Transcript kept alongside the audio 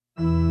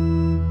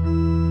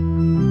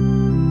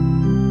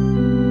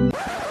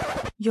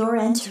You're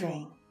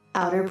entering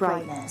outer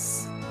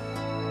brightness.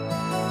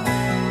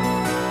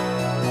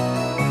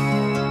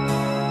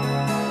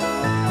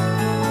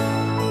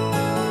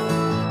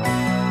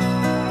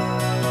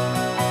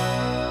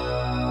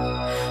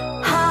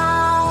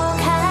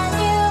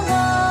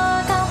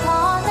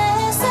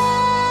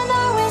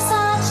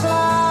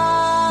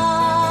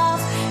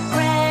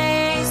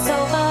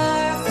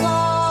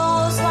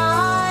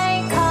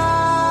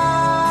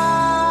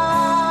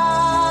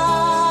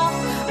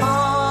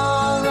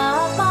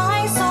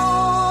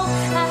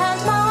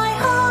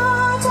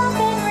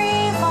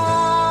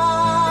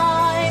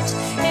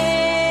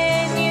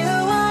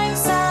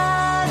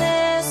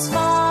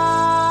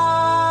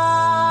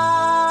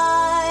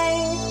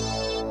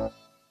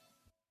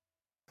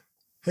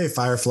 Hey,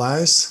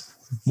 Fireflies.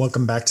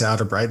 Welcome back to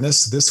Outer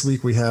Brightness. This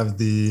week we have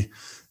the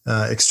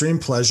extreme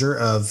pleasure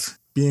of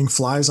being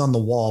flies on the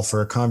wall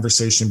for a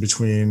conversation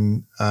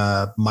between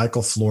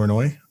Michael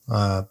Flournoy,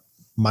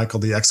 Michael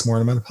the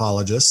ex-Mormon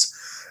apologist,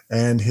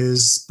 and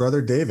his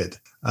brother David.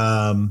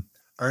 Our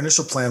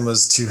initial plan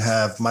was to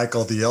have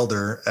Michael the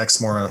elder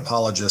ex-Mormon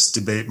apologist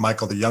debate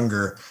Michael the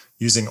younger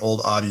using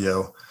old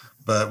audio,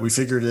 but we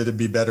figured it'd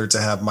be better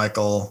to have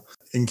Michael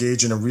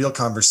engage in a real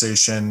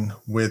conversation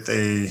with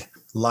a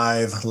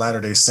live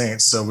Latter-day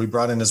Saints. So we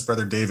brought in his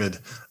brother David.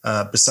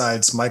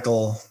 Besides,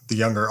 Michael the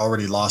younger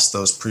already lost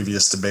those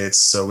previous debates,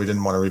 so we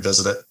didn't want to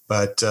revisit it.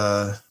 But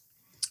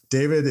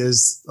David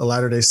is a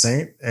Latter-day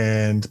Saint,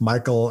 and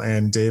Michael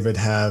and David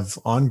have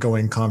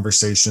ongoing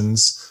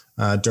conversations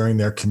during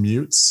their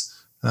commutes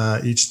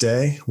each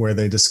day where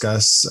they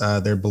discuss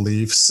their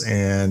beliefs.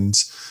 And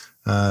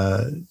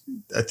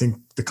I think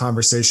the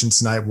conversation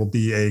tonight will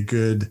be a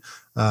good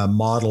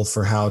model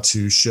for how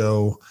to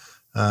show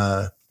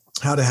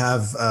how to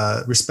have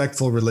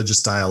respectful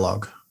religious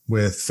dialogue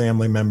with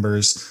family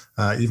members,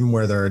 even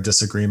where there are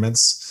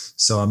disagreements.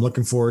 So I'm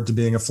looking forward to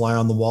being a fly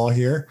on the wall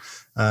here.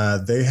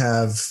 They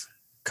have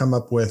come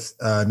up with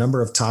a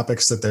number of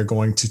topics that they're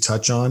going to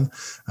touch on.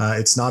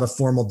 It's not a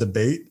formal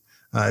debate.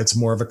 It's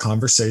more of a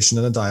conversation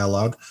and a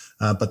dialogue,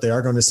 but they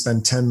are going to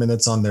spend 10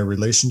 minutes on their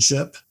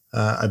relationship.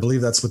 I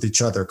believe that's with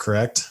each other,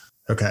 correct?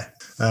 Okay.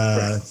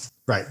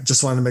 Right.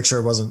 Just wanted to make sure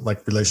it wasn't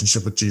like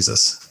relationship with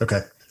Jesus. Okay.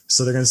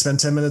 So they're going to spend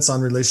 10 minutes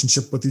on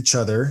relationship with each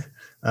other,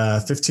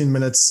 15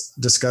 minutes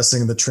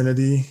discussing the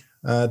Trinity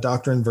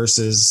doctrine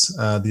versus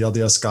the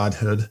LDS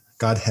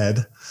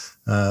Godhead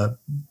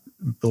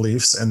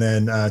beliefs, and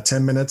then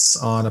 10 minutes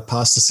on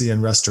apostasy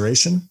and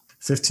restoration,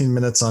 15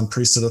 minutes on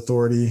priesthood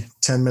authority,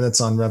 10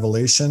 minutes on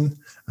revelation.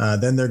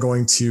 Then they're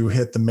going to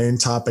hit the main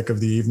topic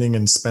of the evening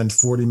and spend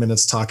 40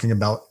 minutes talking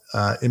about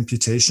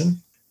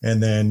imputation.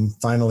 And then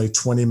finally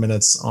 20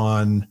 minutes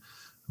on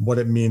what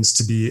it means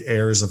to be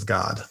heirs of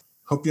God.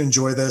 Hope you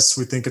enjoy this.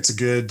 We think it's a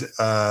good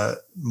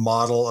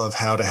model of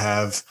how to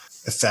have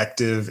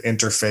effective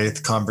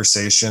interfaith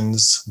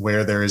conversations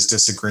where there is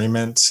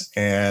disagreement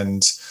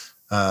and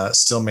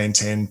still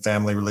maintain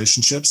family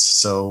relationships.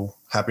 So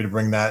happy to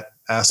bring that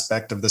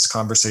aspect of this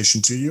conversation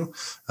to you.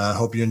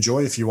 Hope you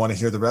enjoy. If you want to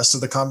hear the rest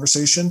of the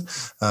conversation,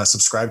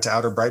 subscribe to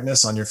Outer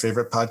Brightness on your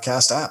favorite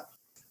podcast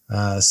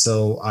app.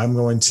 So I'm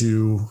going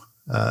to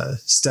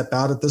step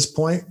out at this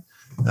point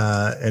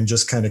and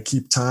just kind of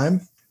keep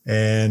time.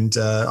 And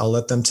I'll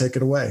let them take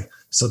it away.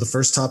 So the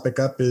first topic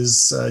up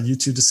is you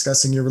two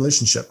discussing your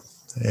relationship.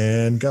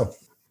 And go.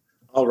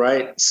 All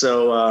right.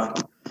 So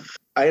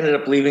I ended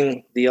up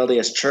leaving the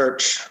LDS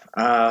Church.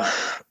 Man,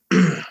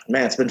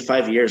 it's been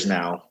 5 years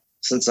now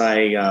since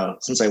I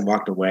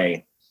walked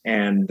away.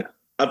 And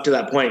up to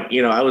that point,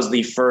 I was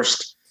the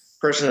first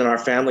person in our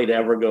family to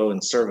ever go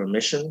and serve a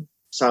mission.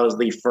 So I was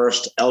the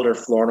first elder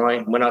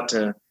Flournoy, went out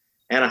to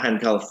Anaheim,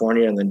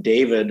 California, and then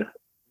David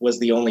was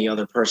the only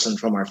other person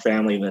from our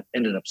family that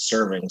ended up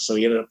serving. So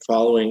he ended up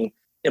following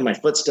in my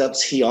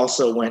footsteps. He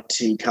also went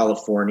to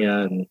California,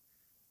 and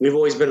we've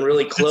always been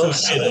really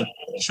close. It's okay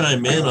to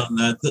chime in on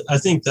that. I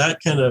think that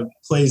kind of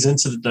plays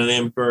into the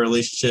dynamic of our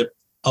relationship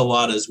a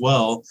lot as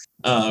well,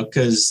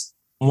 because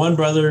one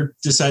brother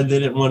decided they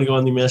didn't want to go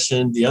on the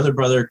mission. The other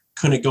brother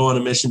couldn't go on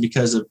a mission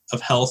because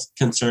of health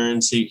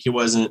concerns. He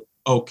wasn't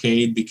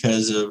okayed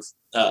because of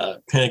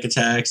panic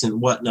attacks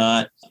and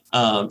whatnot.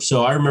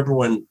 So I remember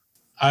when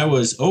I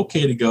was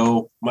okay to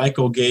go,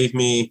 Michael gave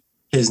me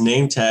his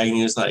name tag and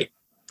he was like,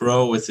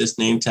 bro, with this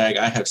name tag,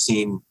 I have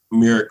seen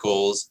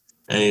miracles.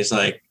 And he's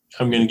like,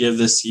 I'm going to give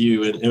this to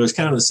you. And it was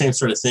kind of the same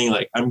sort of thing.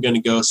 Like, I'm going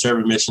to go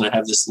serve a mission. I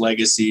have this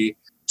legacy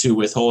to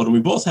withhold. And we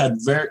both had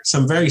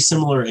some very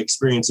similar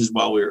experiences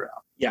while we were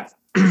out. Yeah.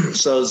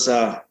 So it's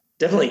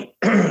definitely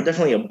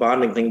a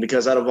bonding thing,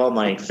 because out of all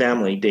my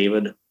family,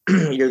 David,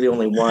 you're the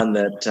only one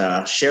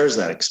that shares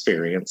that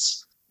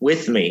experience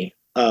with me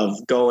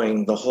of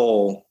going the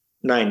whole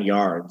 9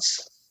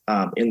 yards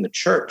in the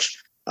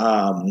church.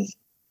 I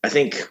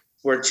think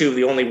we're two of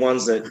the only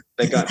ones that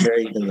got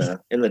married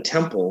in the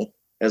temple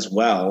as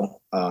well.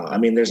 I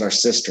mean, there's our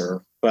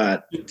sister,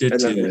 but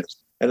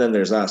and then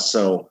there's us.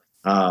 So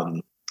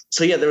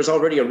yeah, there was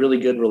already a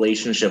really good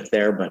relationship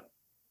there. But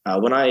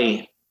when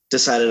I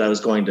decided I was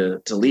going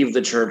to leave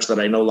the church, that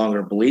I no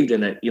longer believed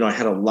in it, I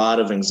had a lot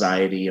of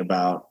anxiety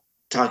about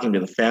talking to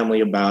the family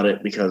about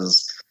it,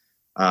 because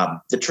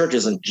the church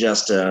isn't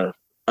just a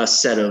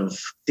set of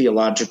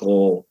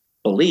theological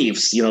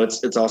beliefs.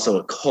 It's also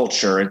a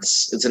culture.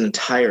 It's an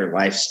entire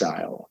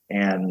lifestyle.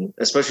 And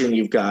especially when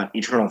you've got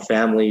eternal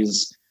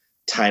families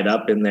tied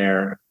up in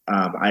there,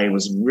 I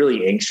was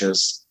really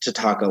anxious to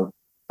talk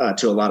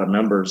to a lot of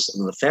members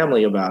of the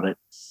family about it,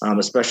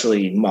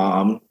 especially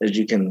mom, as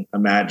you can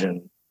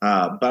imagine.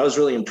 But I was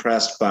really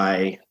impressed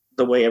by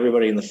the way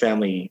everybody in the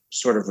family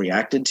sort of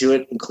reacted to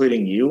it,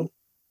 including you.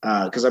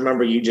 Because I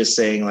remember you just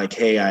saying like,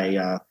 hey,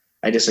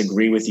 I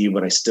disagree with you,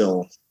 but I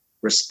still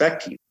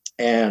respect you.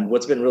 And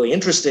what's been really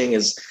interesting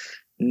is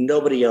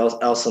nobody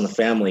else in the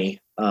family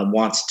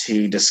wants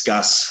to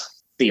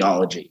discuss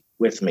theology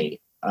with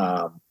me.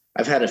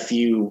 I've had a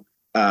few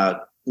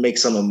make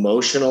some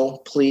emotional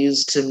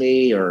pleas to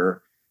me,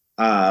 or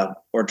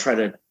try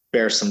to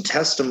bear some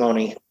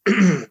testimony.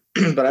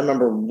 But I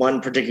remember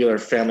one particular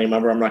family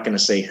member, I'm not going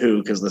to say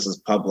who because this is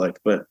public,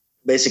 but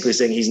basically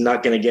saying he's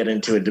not going to get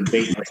into a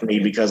debate with me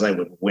because I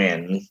would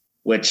win,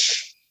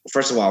 which,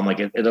 first of all, I'm like,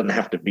 it doesn't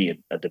have to be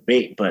a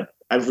debate, but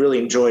I've really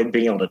enjoyed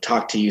being able to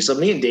talk to you. So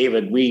me and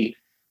David, we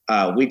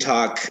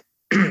talk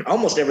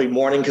almost every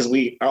morning because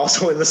we are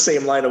also in the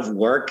same line of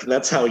work.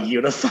 That's how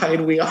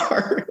unified we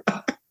are.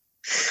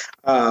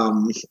 I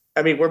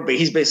mean,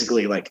 he's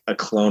basically like a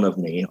clone of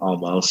me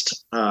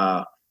almost.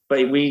 But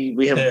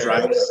we have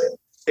drives,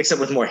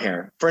 except with more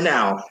hair. For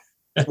now,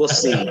 we'll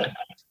see.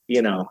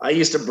 I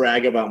used to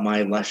brag about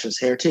my luscious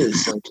hair too.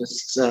 So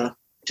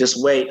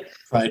just wait.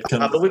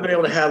 But we've been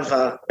able to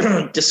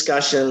have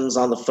discussions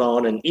on the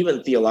phone, and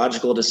even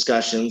theological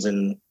discussions,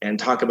 and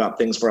talk about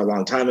things for a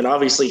long time. And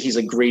obviously he's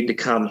agreed to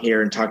come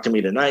here and talk to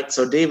me tonight.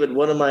 So David,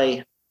 what am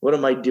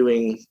I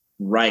doing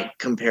right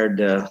compared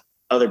to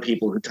other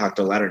people who talk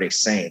to Latter-day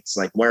Saints?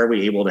 Like, why are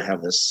we able to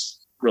have this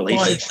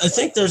relationship? Well, I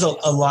think there's a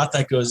lot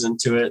that goes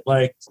into it.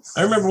 Like,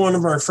 I remember one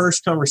of our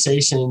first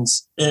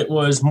conversations, it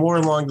was more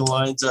along the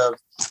lines of,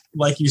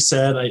 like you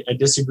said, I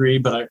disagree,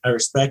 but I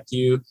respect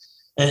you.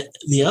 And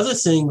the other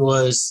thing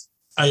was,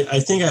 I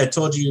think I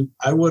told you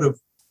I would have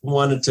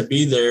wanted to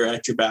be there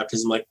at your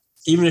baptism. Like,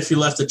 even if you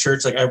left the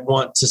church, like I would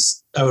want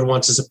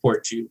to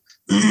support you.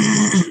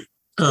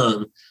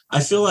 I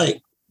feel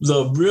like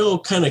the real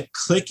kind of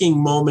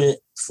clicking moment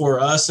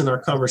for us in our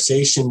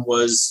conversation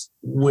was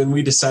when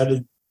we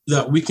decided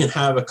that we can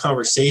have a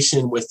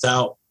conversation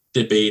without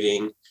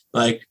debating.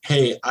 Like,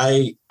 hey,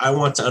 I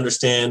want to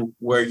understand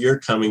where you're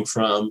coming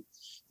from.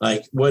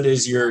 Like, what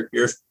is your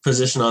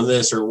position on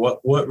this, or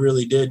what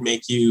really did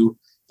make you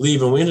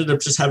leave? And we ended up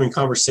just having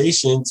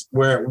conversations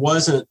where it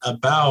wasn't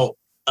about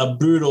a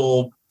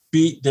brutal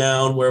beat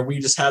down where we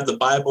just have the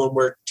Bible and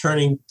we're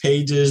turning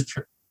pages,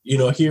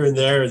 here and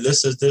there.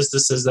 This is this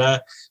is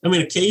that. I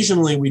mean,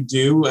 occasionally we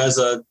do as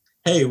a,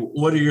 hey,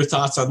 what are your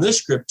thoughts on this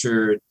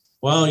scripture?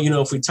 Well,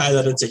 if we tie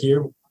that into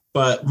here,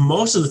 but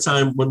most of the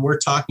time when we're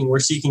talking, we're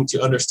seeking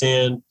to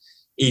understand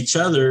each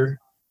other.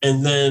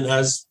 And then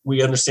as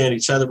we understand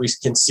each other, we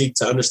can seek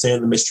to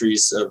understand the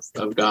mysteries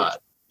of God.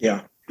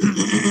 Yeah.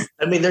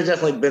 I mean, there's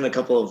definitely been a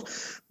couple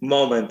of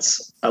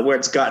moments where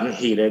it's gotten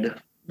heated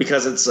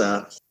because it's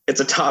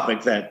a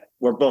topic that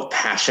we're both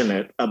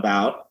passionate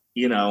about,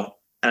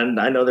 and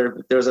I know there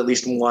was at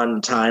least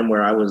one time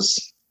where I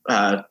was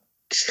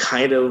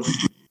kind of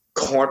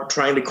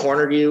trying to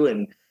corner you,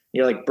 and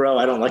you're like, bro,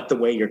 I don't like the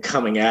way you're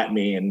coming at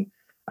me. And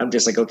I'm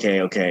just like,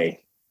 okay.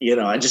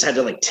 I just had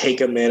to like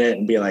take a minute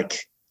and be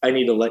like, I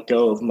need to let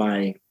go of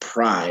my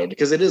pride,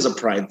 because it is a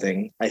pride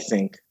thing, I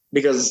think,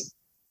 because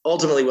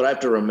ultimately what I have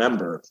to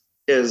remember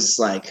is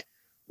like,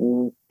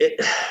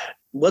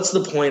 what's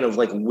the point of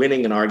like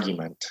winning an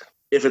argument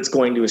if it's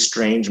going to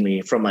estrange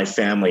me from my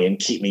family and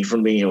keep me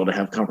from being able to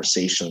have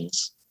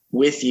conversations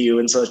with you?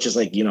 And so it's just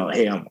like,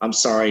 hey, I'm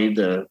sorry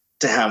to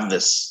have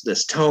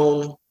this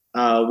tone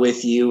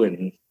with you.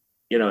 And,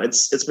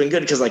 it's been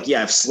good because like,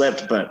 yeah, I've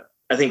slipped, but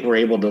I think we're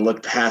able to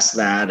look past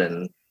that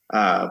and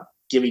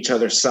give each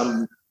other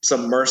some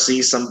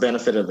mercy, some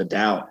benefit of the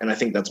doubt. And I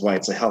think that's why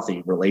it's a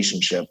healthy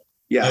relationship.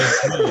 Yeah.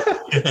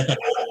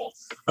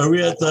 Are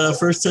we at the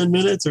first 10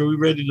 minutes? Are we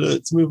ready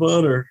to move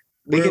on, or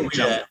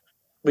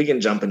we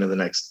can jump into the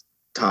next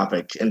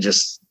topic and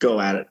just go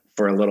at it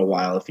for a little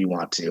while if you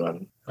want to. All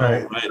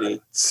right.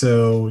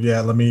 So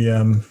let me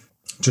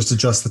just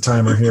adjust the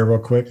timer here real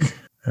quick,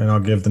 and I'll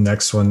give the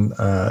next one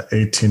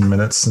 18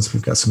 minutes since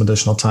we've got some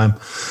additional time.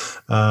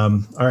 All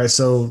right.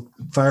 So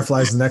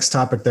Fireflies, the next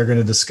topic they're going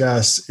to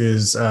discuss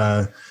is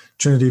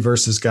Trinity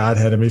versus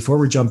Godhead. And before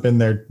we jump in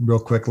there real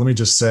quick, let me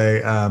just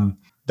say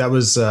that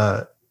was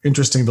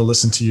interesting to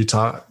listen to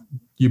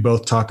you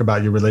both talk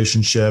about your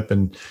relationship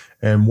and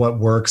what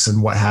works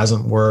and what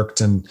hasn't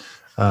worked. And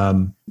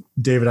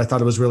David, I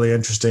thought it was really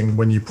interesting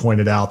when you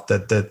pointed out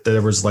that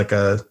there was like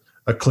a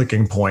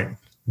clicking point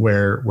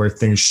where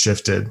things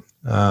shifted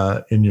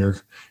in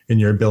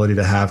your ability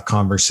to have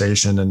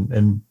conversation,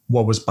 and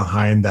what was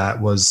behind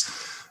that was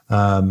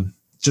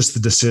just the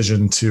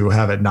decision to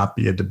have it not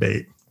be a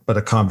debate,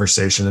 a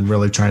conversation and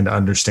really trying to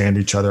understand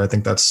each other. I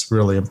think that's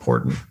really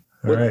important.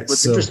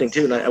 What's interesting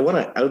too, and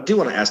I do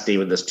want to ask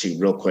David this too,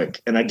 real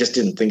quick, and I just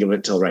didn't think of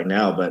it till right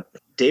now. But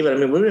David, I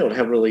mean, we were able to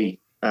have really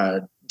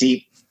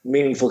deep,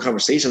 meaningful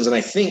conversations, and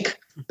I think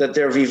that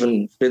there have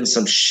even been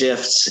some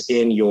shifts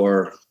in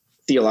your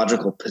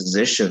theological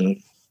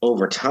position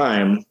over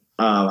time.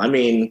 I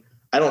mean,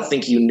 I don't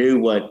think you knew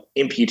what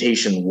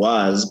imputation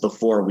was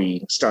before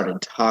we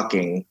started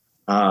talking.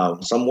 So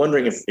I'm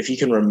wondering if you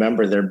can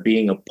remember there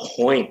being a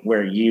point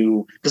where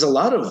because a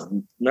lot of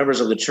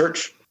members of the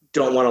church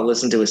don't want to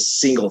listen to a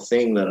single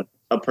thing that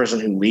a person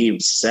who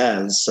leaves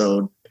says.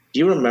 So do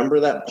you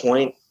remember that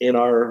point in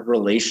our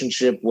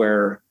relationship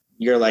where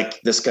you're like,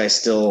 this guy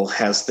still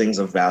has things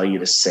of value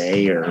to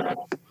say? Or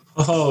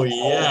Oh,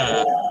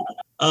 yeah.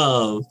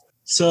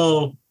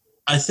 So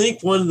I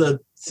think one of the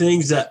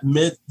things that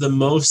meant the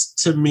most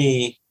to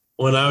me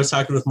when I was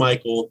talking with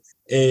Michael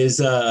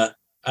is I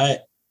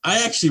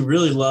actually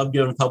really love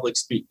giving public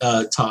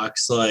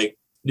talks, like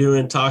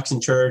doing talks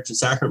in church and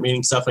sacrament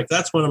meetings, stuff like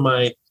that's one of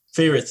my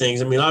favorite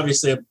things. I mean,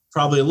 obviously, I'm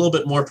probably a little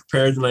bit more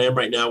prepared than I am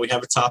right now. We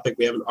have a topic,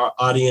 we have an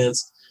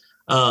audience.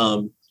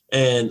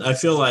 And I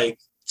feel like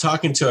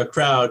talking to a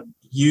crowd,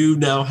 you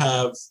now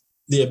have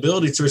the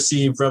ability to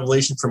receive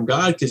revelation from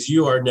God because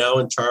you are now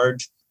in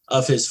charge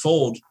of his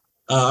fold.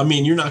 I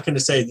mean, you're not going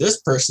to say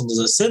this person is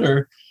a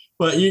sinner,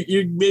 but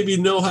you maybe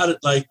know how to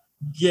like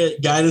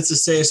get guidance to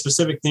say a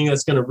specific thing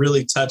that's going to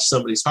really touch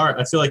somebody's heart.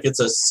 I feel like it's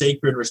a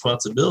sacred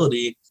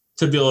responsibility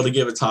to be able to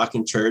give a talk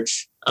in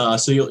church.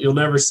 So you'll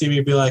never see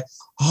me be like,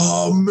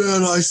 oh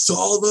man, I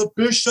saw the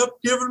bishop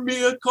giving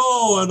me a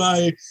call and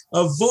I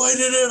avoided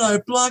it. I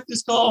blocked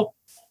his call.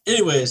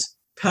 Anyways,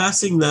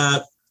 passing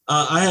that,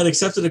 I had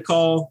accepted a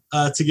call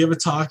to give a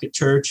talk at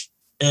church,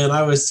 and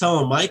I was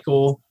telling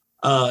Michael,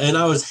 and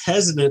I was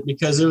hesitant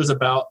because it was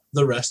about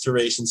the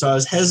restoration. So I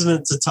was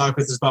hesitant to talk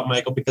with us about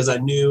Michael because I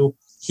knew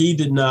he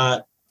did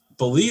not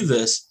believe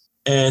this.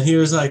 And he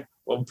was like,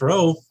 well,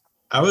 bro,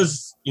 I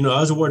was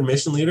a ward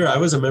mission leader. I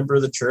was a member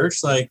of the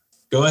church. Like,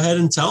 go ahead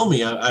and tell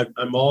me.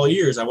 I'm all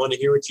ears. I want to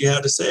hear what you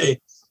have to say,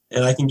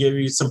 and I can give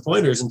you some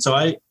pointers. And so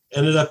I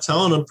ended up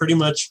telling him pretty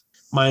much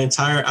my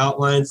entire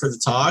outline for the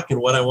talk and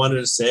what I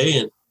wanted to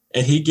say.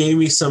 And he gave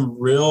me some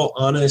real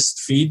honest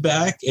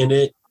feedback, and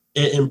it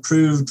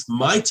improved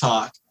my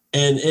talk.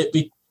 And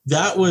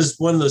that was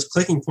one of those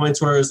clicking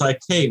points where I was like,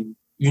 hey,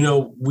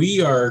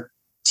 we are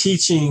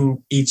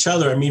teaching each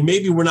other. I mean,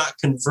 maybe we're not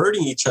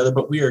converting each other,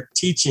 but we are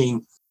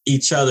teaching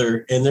each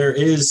other. And there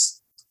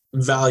is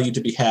value to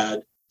be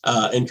had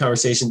in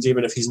conversations,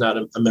 even if he's not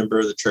a member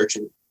of the church.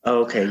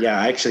 Okay. Yeah.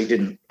 I actually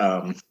didn't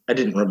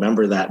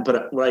remember that,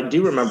 but what I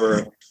do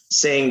remember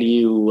saying to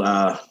you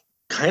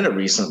kind of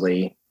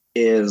recently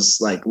is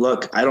like,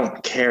 look, I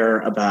don't care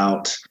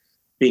about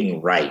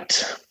being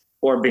right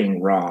or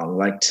being wrong.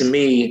 Like, to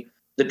me,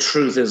 the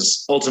truth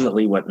is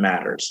ultimately what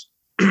matters.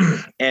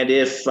 And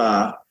if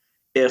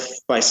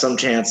by some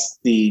chance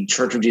the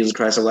Church of Jesus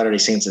Christ of Latter-day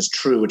Saints is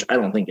true, which I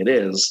don't think it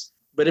is,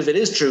 but if it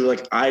is true,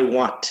 like, I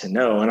want to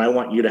know, and I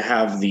want you to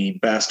have the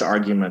best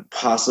argument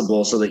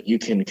possible so that you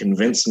can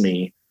convince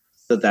me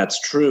that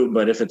that's true.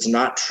 But if it's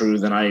not true,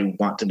 then I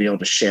want to be able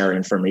to share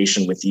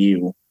information with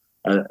you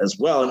as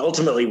well. And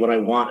ultimately what I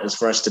want is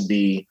for us to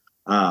be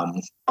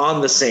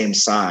on the same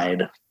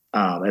side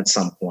at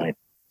some point.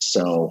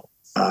 So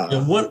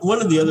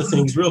one of the other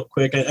things real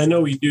quick, I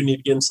know we do need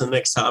to get into the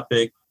next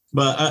topic,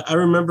 but I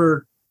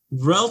remember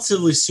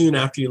relatively soon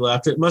after you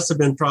left, it must have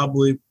been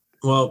probably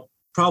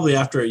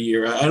after a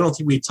year. I don't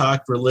think we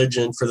talked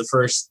religion for the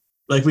first,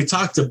 like, we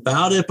talked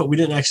about it, but we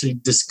didn't actually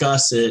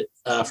discuss it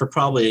for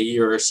probably a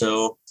year or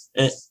so.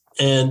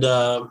 And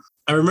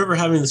I remember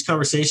having this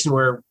conversation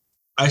where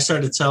I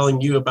started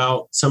telling you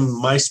about some of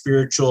my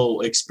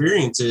spiritual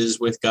experiences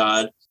with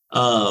God,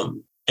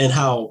 and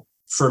how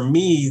for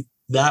me,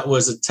 that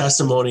was a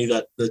testimony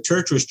that the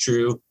church was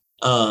true.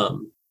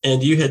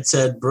 And you had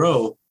said,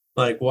 bro,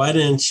 like, why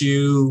didn't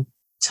you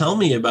tell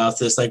me about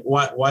this? Like,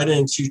 why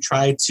didn't you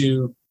try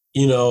to,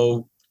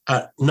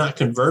 not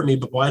convert me,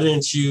 but why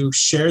didn't you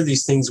share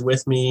these things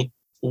with me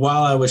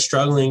while I was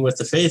struggling with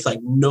the faith? Like,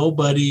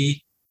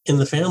 nobody in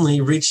the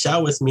family reached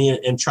out with me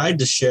and tried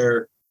to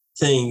share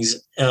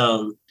things.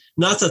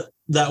 Not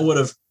that would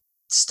have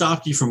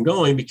stopped you from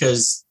going,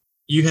 because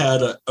you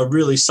had a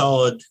really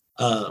solid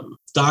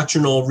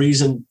doctrinal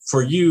reason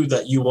for you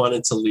that you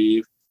wanted to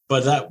leave.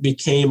 But that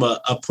became a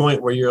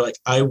point where you're like,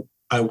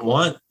 I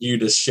want you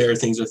to share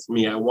things with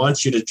me. I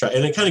want you to try.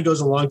 And it kind of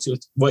goes along to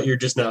what you're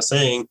just now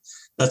saying,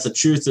 that the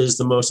truth is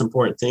the most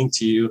important thing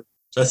to you.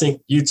 So I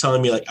think you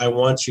telling me, like, I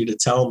want you to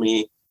tell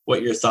me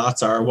what your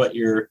thoughts are, what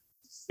your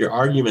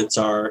arguments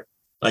are,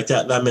 like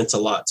that meant a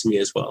lot to me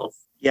as well.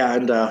 Yeah.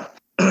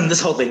 And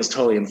this whole thing is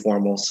totally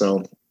informal.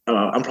 So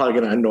I'm probably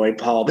going to annoy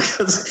Paul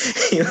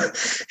because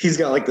he's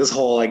got like this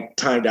whole like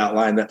timed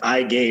outline that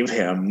I gave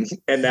him.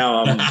 And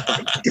now I'm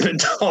going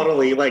to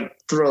totally like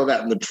throw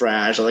that in the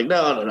trash. I'm like,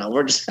 no.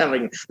 We're just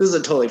having, this is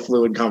a totally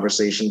fluid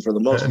conversation for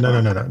the most part.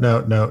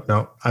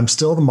 No. I'm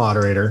still the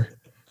moderator.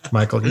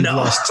 Michael, you've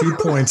lost 2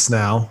 points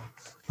now.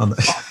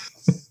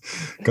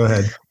 Go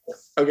ahead.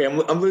 Okay,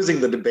 I'm losing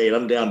the debate.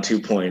 I'm down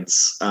 2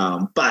 points.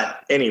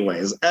 But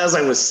anyways, as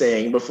I was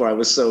saying before, I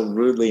was so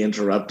rudely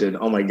interrupted.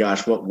 Oh my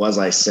gosh, what was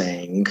I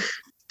saying?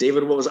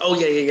 David, what was? Oh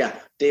yeah.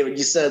 David,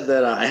 you said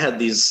that I had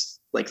these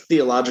like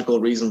theological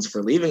reasons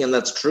for leaving, and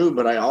that's true.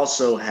 But I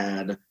also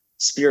had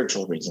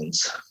spiritual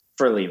reasons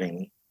for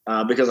leaving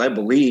because I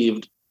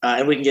believed,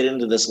 and we can get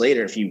into this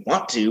later if you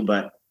want to,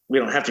 but we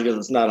don't have to because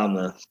it's not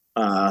on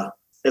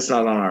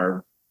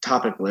our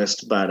topic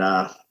list. But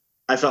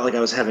I felt like I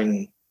was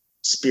having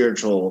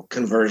spiritual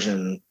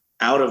conversion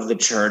out of the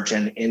church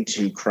and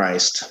into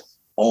Christ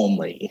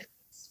only.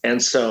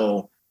 And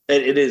so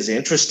it is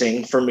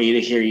interesting for me to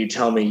hear you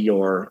tell me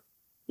your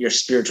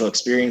spiritual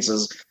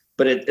experiences,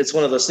 but it's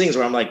one of those things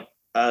where I'm like,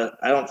 I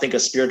don't think a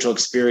spiritual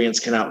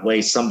experience can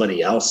outweigh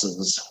somebody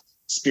else's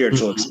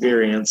spiritual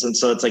experience. And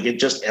so it's like, it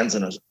just ends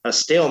in a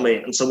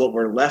stalemate. And so what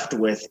we're left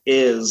with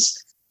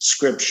is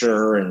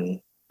scripture and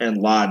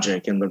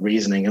logic and the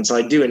reasoning. And so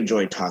I do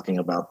enjoy talking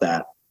about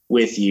that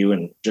with you,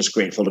 and just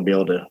grateful to be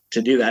able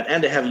to do that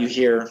and to have you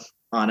here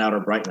on Outer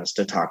Brightness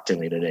to talk to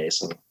me today.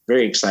 So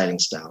very exciting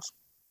stuff.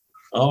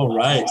 All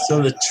right.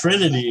 So the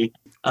Trinity,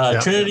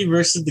 Trinity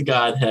versus the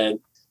Godhead.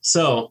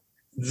 So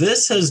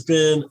this has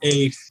been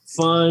a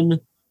fun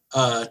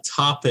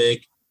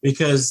topic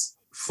because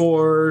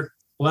for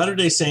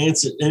Latter-day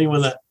Saints,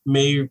 anyone that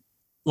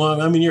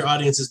your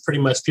audience is pretty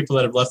much people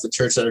that have left the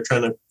church that are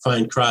trying to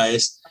find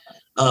Christ.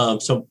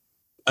 So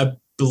I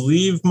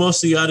believe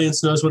most of the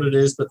audience knows what it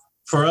is, but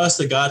for us,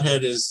 the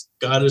Godhead is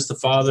God is the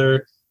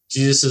Father,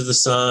 Jesus is the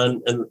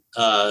Son, and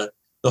the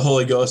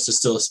Holy Ghost is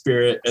still a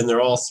spirit, and they're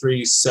all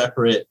three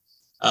separate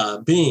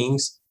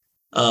beings.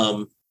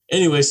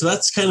 Anyway, so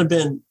that's kind of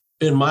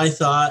been my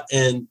thought,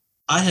 and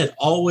I had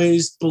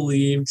always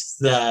believed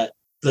that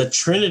the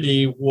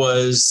Trinity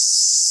was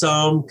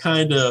some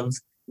kind of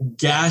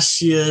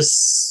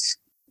gaseous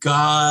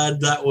God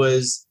that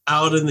was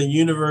out in the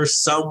universe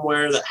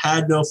somewhere that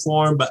had no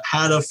form but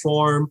had a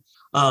form,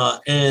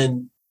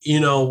 and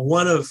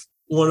one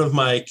of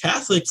my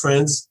Catholic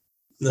friends,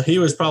 he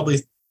was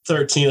probably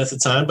 13 at the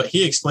time, but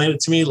he explained it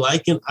to me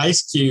like an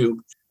ice cube.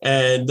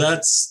 And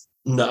that's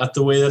not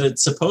the way that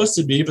it's supposed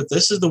to be, but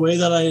this is the way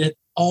that I had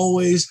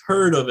always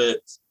heard of it,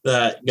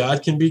 that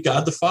God can be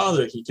God the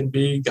Father. He can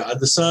be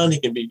God the Son. He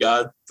can be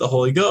God the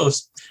Holy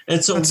Ghost.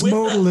 And so that's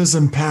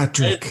modalism,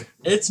 Patrick.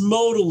 It's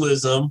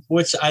modalism,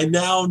 which I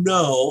now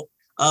know.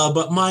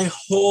 But my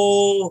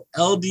whole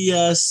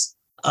LDS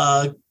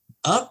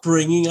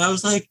upbringing, I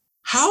was like,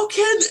 how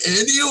can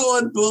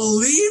anyone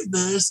believe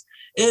this?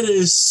 It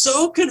is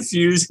so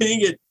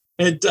confusing.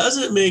 It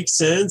doesn't make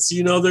sense.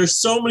 There's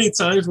so many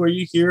times where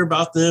you hear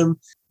about them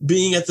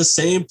being at the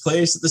same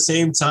place at the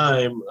same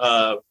time.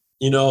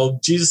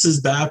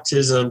 Jesus's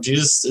baptism,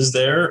 Jesus is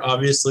there.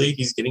 Obviously,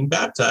 he's getting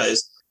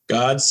baptized.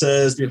 God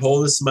says,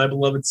 behold, this is my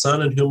beloved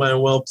Son in whom I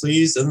am well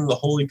pleased. And then the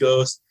Holy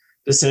Ghost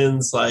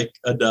descends like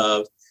a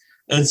dove.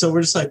 And so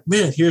we're just like,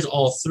 man, here's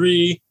all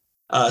three.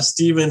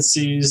 Stephen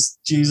sees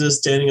Jesus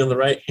standing on the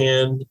right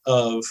hand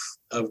of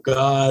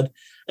God.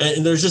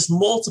 And there's just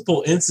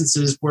multiple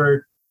instances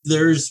where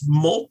there's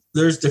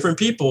different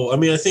people. I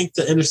mean, I think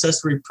the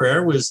intercessory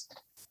prayer was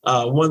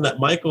one that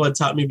Michael had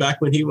taught me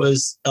back when he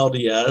was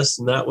LDS.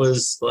 And that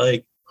was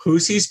like,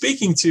 who's he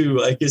speaking to?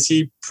 Like, is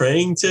he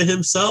praying to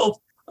himself?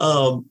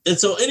 And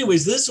so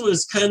anyways, this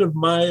was kind of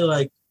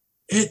my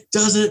it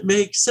doesn't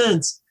make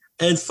sense.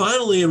 And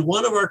finally, in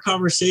one of our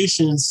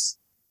conversations,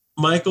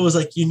 Michael was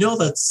like,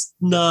 that's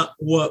not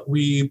what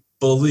we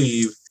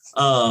believe.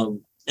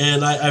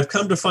 And I've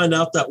come to find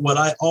out that what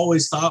I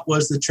always thought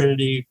was the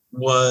Trinity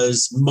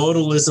was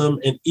modalism,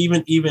 and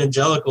even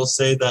evangelicals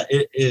say that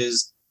it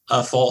is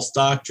a false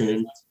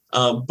doctrine.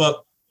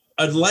 But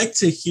I'd like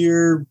to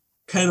hear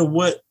kind of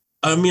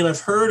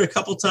I've heard a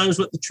couple times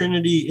what the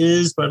Trinity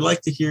is, but I'd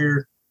like to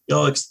hear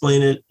y'all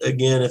explain it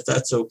again, if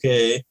that's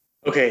okay.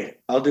 Okay,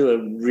 I'll do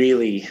a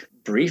really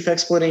brief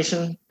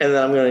explanation, and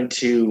then I'm going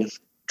to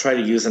try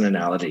to use an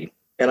analogy.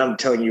 And I'm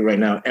telling you right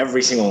now,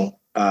 every single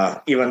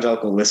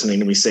evangelical listening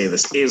to me say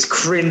this is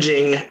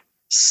cringing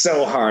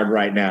so hard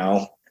right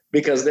now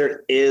because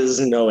there is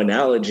no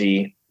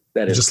analogy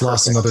that you is just perfect.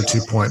 Lost another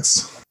 2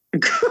 points.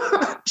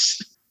 Gosh,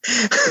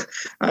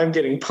 I'm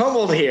getting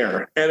pummeled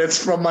here, and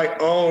it's from my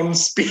own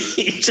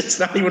speech. It's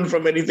not even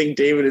from anything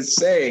David is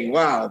saying.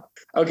 Wow.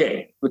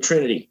 Okay, the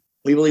Trinity.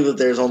 We believe that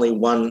there's only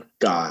one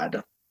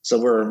God. So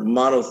we're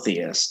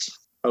monotheist,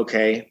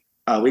 okay?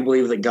 We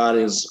believe that God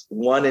is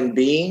one in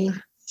being,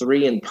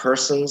 three in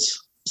persons.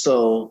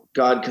 So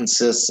God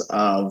consists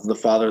of the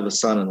Father, the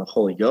Son, and the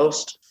Holy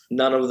Ghost.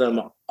 None of them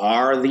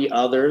are the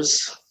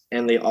others,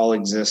 and they all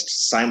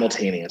exist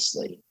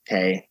simultaneously,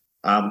 okay?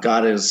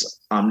 God is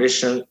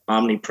omniscient,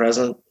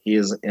 omnipresent. He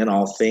is in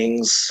all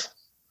things.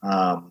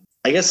 I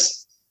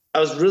guess I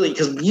was really,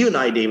 because you and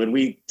I, David,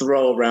 we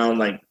throw around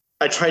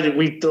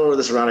we throw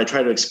this around. I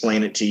try to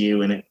explain it to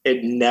you, and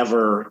it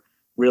never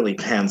really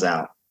pans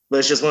out. But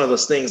it's just one of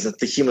those things that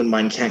the human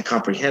mind can't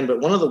comprehend. But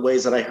one of the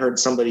ways that I heard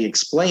somebody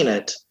explain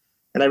it,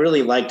 and I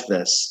really liked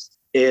this,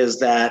 is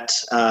that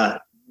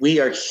we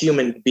are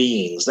human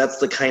beings. That's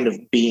the kind of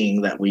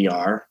being that we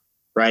are,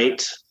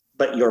 right?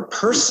 But your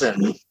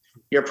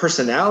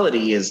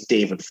personality is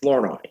David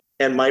Flournoy,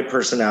 and my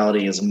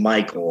personality is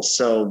Michael.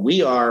 So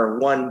we are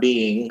one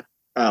being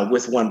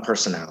with one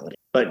personality,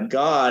 but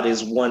God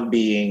is one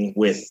being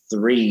with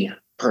three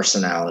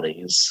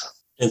personalities.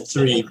 And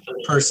three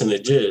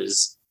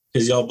personages,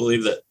 because y'all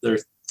believe that they're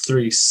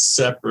three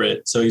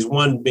separate. So he's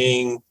one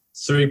being,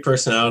 three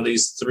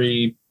personalities,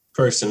 three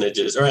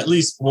personages, or at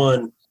least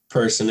one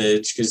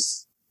personage,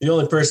 because the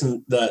only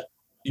person that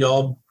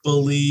y'all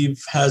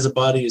believe has a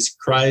body is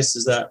Christ.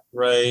 Is that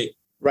right?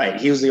 Right.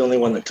 He was the only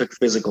one that took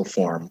physical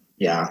form.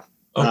 Yeah.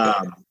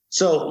 Okay.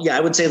 So, yeah,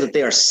 I would say that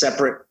they are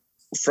separate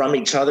from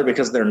each other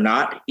because they're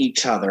not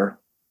each other.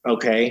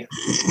 Okay.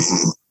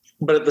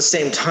 But at the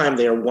same time,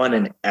 they are one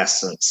in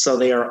essence. So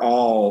they are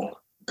all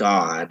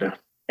God,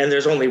 and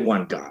there's only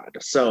one God.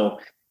 So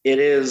it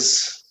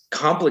is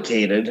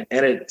complicated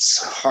and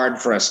it's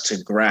hard for us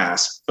to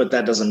grasp, but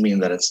that doesn't mean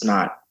that it's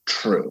not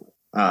true,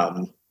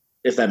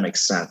 if that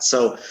makes sense.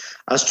 So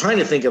I was trying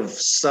to think of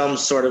some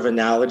sort of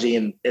analogy,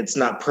 and it's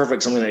not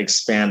perfect, so I'm going to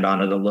expand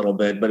on it a little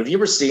bit. But have you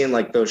ever seen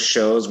like those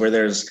shows where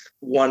there's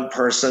one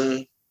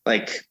person,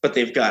 like, but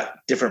they've got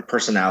different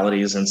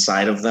personalities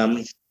inside of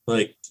them?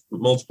 Like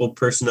multiple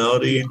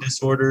personality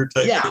disorder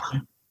type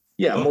thing?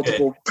 Yeah, Okay.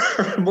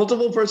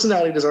 multiple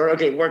personality disorder.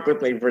 Okay, work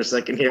with me for a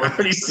second here. I've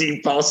already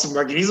seen Paul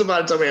smirking. He's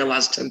about to tell me I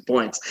lost 10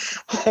 points.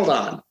 Hold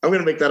on. I'm going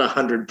to make that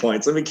 100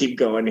 points. Let me keep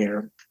going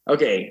here.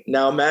 Okay,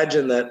 now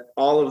imagine that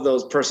all of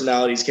those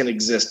personalities can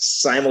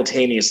exist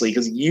simultaneously,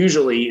 because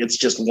usually it's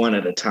just one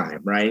at a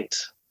time, right?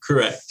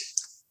 Correct.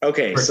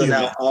 Okay, so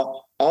now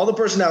all the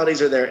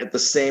personalities are there at the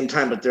same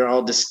time, but they're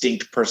all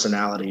distinct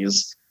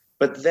personalities.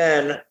 But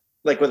then,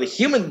 like with a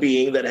human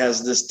being that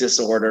has this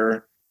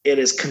disorder, it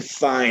is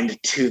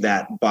confined to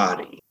that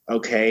body,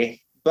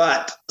 okay?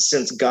 But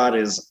since God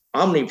is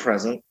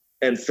omnipresent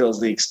and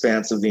fills the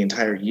expanse of the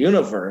entire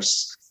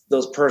universe,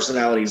 those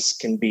personalities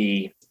can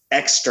be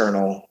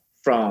external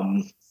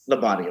from the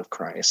body of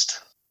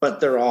Christ,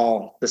 but they're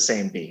all the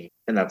same being,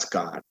 and that's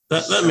God.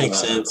 That makes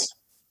sense.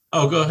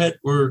 Oh, go ahead.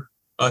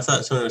 I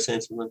thought someone was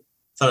saying something. I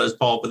thought it was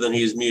Paul, but then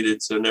he was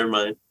muted, so never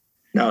mind.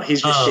 No,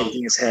 he's just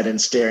shaking his head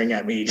and staring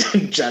at me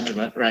in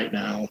judgment right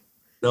now.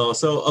 No,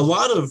 so a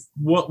lot of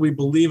what we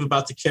believe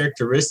about the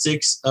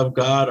characteristics of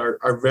God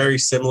are very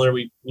similar.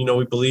 We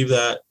believe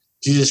that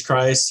Jesus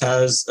Christ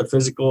has a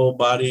physical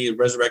body, a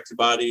resurrected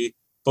body,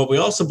 but we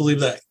also believe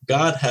that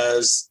God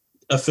has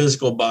a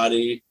physical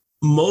body.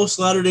 Most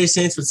Latter-day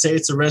Saints would say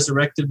it's a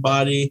resurrected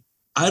body.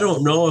 I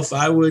don't know if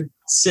I would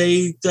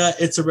say that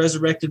it's a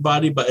resurrected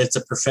body, but it's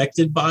a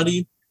perfected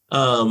body.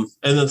 And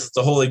that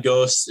the Holy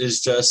Ghost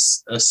is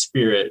just a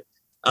spirit.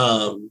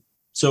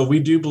 So we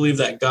do believe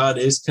that God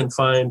is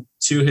confined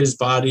to his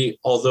body,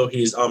 although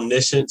he is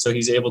omniscient. So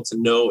he's able to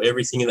know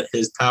everything, and that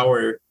his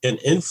power and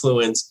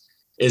influence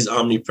is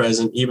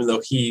omnipresent, even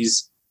though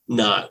he's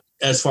not,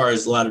 as far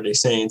as Latter-day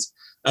Saints.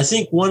 I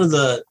think one of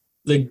the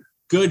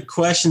good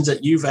questions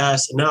that you've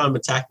asked, and now I'm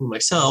attacking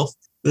myself.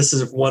 This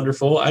is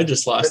wonderful. I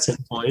just lost 10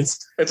 points.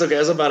 It's okay. I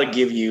was about to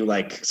give you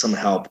like some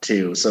help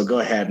too. So go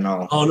ahead and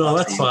I'll. Oh, no,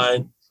 that's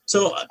fine.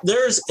 So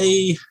there's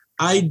a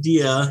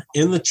idea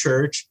in the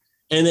church,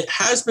 and it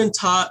has been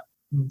taught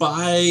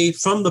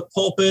from the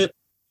pulpit,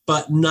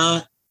 but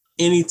not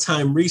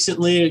anytime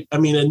recently. I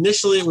mean,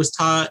 initially it was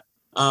taught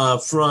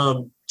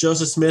from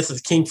Joseph Smith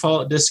of King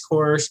Follett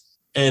Discourse,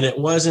 and it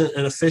wasn't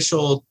an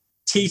official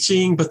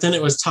teaching, but then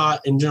it was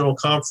taught in General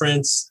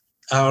Conference,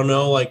 I don't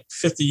know, like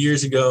 50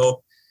 years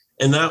ago.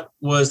 And that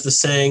was the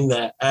saying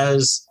that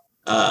as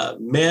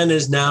man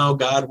is now,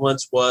 God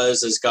once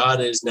was, as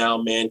God is now,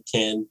 man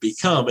can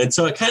become. And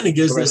so it kind of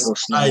gives this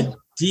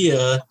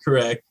idea,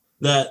 correct,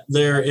 that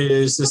there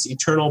is this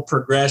eternal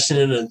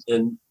progression and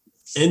an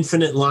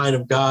infinite line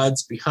of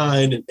gods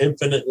behind, an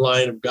infinite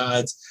line of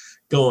gods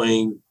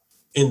going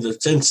into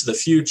the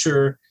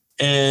future.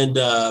 And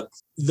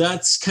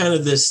that's kind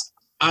of this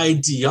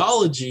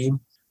ideology.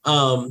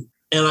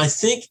 And I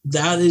think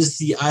that is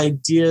the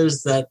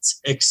ideas that's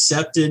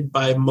accepted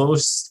by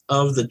most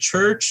of the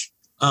church.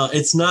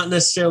 It's not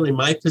necessarily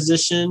my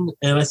position.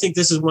 And I think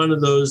this is one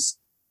of those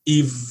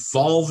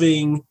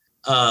evolving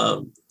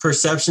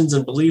perceptions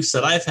and beliefs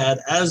that I've had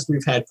as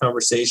we've had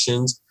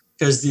conversations,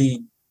 because the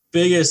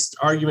biggest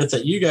argument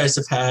that you guys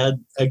have had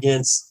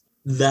against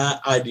that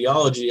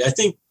ideology, I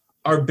think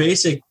our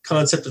basic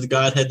concept of the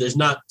Godhead, there's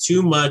not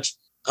too much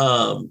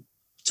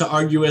to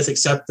argue with,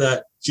 except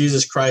that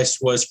Jesus Christ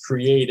was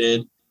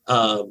created,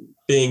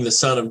 being the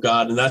Son of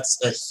God. And that's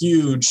a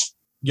huge,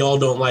 y'all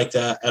don't like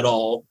that at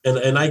all.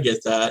 And I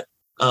get that.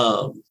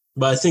 But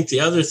I think the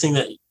other thing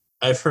that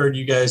I've heard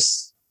you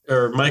guys,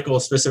 or Michael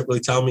specifically,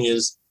 tell me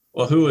is,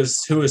 well, who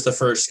is the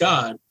first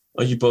God?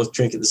 Well, you both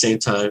drink at the same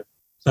time.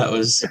 That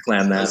was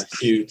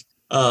huge.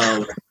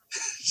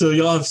 So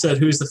y'all have said,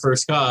 who's the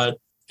first God?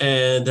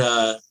 And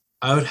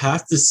I would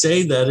have to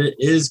say that it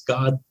is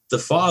God the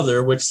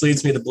Father, which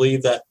leads me to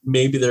believe that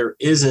maybe there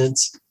isn't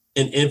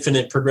an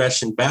infinite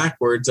progression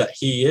backwards, that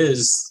he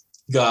is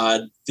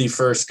God, the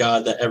first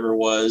God that ever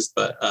was.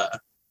 But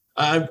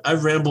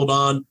I've rambled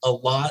on a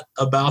lot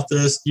about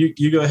this.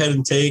 You go ahead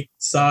and take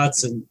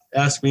thoughts and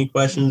ask me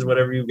questions,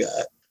 whatever you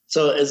got.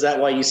 So is that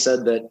why you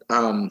said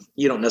that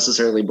you don't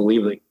necessarily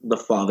believe that the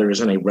Father is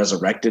in a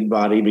resurrected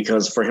body?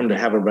 Because for him to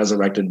have a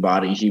resurrected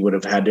body, he would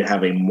have had to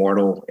have a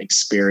mortal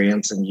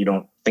experience, and you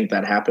don't think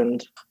that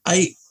happened?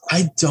 I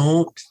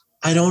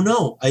don't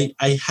know.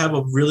 I have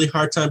a really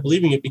hard time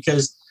believing it,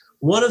 because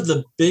one of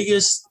the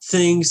biggest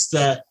things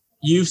that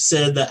you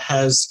said that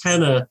has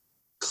kind of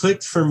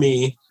clicked for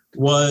me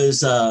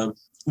was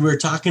we were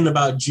talking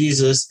about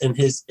Jesus and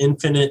his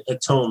infinite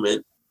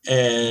atonement.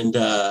 And,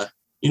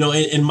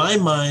 in my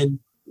mind,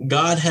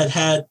 God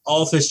had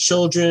all of his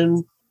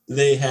children.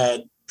 They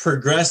had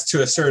progressed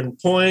to a certain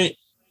point.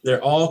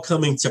 They're all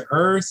coming to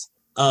earth,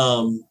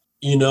 and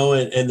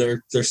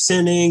they're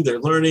sinning, they're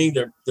learning,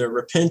 they're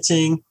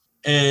repenting.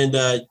 And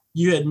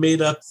you had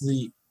made up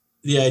the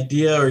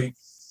idea, or you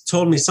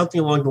told me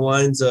something along the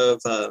lines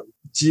of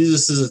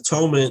Jesus's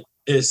atonement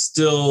is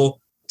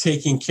still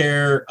taking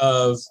care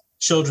of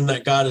children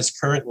that God is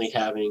currently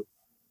having.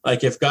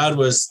 Like if God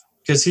was,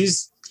 because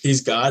he's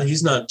God,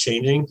 he's not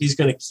changing. He's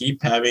going to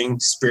keep having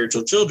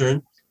spiritual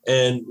children.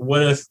 And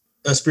what if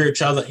a spirit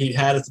child that he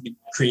had at the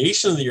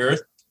creation of the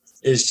earth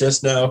is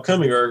just now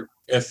coming? Or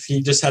if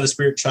he just had a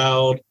spirit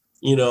child,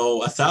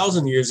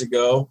 1,000 years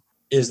ago,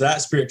 is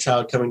that spirit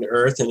child coming to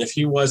earth? And if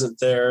he wasn't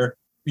there,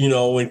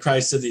 when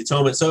Christ did the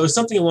atonement. So it was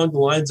something along the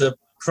lines of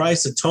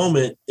Christ's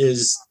atonement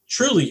is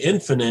truly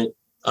infinite.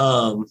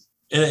 And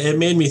it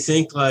made me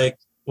think like,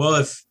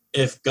 well,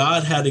 if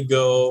God had to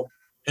go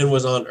and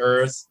was on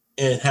earth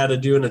and had to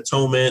do an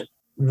atonement,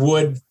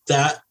 would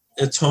that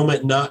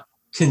atonement not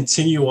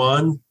continue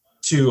on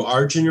to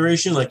our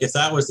generation? Like if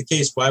that was the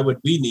case, why would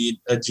we need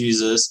a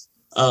Jesus?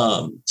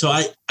 So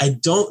I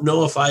don't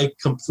know if I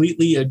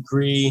completely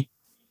agree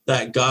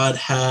that God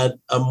had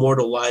a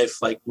mortal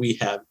life like we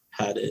have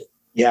had it.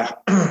 Yeah,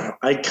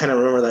 I kind of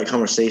remember that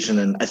conversation.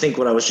 And I think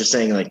what I was just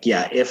saying, like,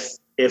 yeah,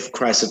 if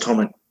Christ's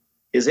atonement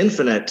is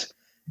infinite,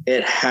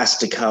 it has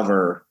to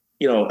cover,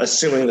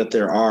 assuming that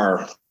there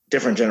are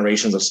different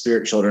generations of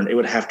spirit children, it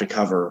would have to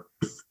cover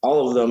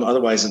all of them.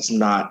 Otherwise, it's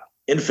not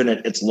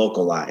infinite, it's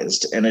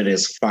localized, and it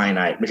is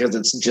finite because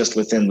it's just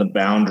within the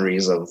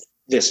boundaries of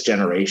this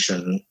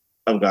generation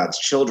of God's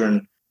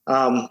children.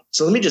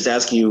 So let me just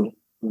ask you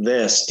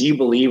this. Do you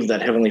believe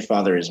that Heavenly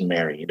Father is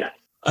married?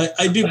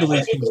 I do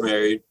believe he's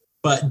married,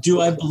 but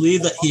do I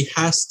believe that he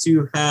has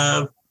to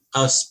have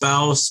a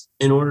spouse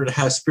in order to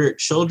have spirit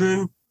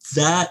children?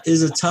 That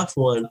is a tough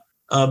one,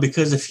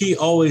 because if he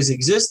always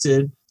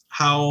existed,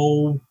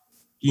 how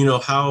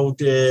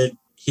did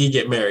he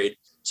get married?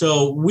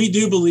 So we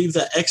do believe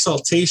that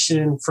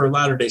exaltation for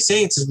Latter-day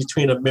Saints is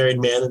between a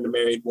married man and a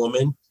married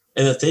woman,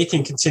 and that they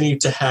can continue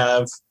to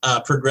have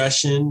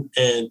progression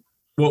and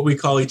what we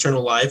call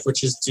eternal life,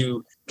 which is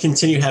to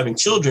continue having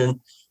children.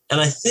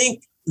 And I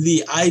think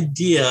the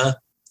idea,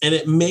 and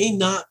it may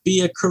not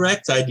be a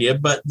correct idea,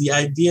 but the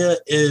idea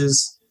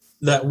is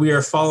that we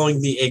are following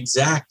the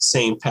exact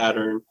same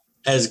pattern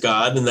as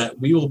God, and that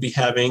we will be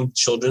having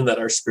children that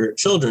are spirit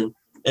children.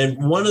 And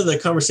one of the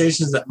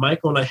conversations that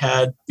Michael and I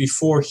had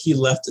before he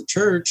left the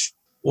church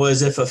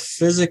was if a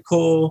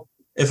physical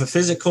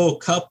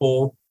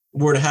couple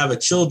were to have a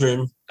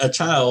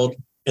child,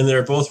 and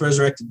they're both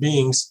resurrected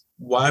beings,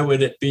 why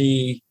would it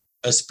be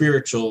a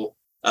spiritual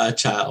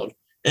child?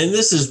 And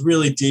this is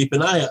really deep,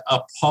 and I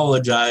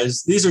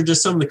apologize. These are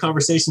just some of the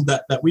conversations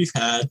that we've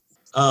had.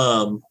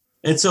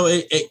 And so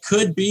it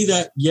could be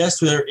that, yes,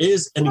 there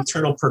is an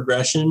eternal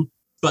progression,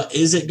 but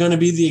is it going to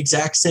be the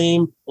exact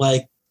same?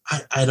 Like,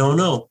 I don't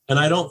know. And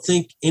I don't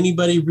think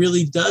anybody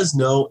really does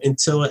know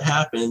until it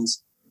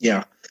happens.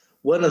 Yeah.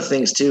 One of the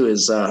things, too,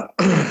 is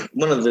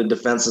one of the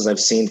defenses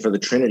I've seen for the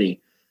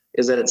Trinity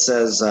is that it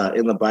says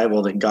in the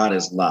Bible that God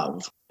is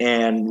love.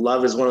 And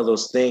love is one of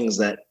those things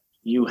that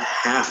you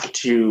have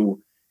to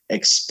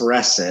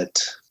express it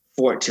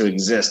for it to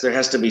exist. There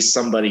has to be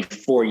somebody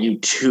for you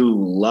to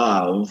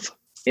love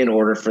in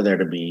order for there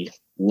to be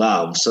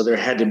love. So there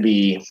had to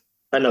be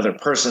another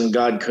person.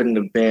 God couldn't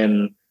have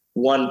been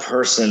one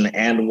person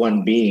and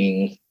one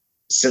being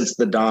since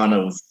the dawn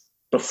of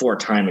before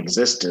time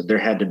existed. There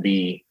had to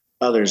be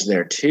others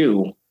there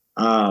too.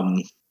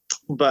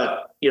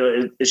 But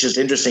it's just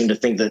interesting to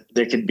think that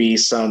there could be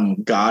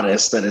some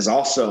goddess that is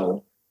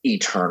also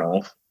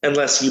eternal,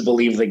 unless you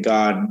believe that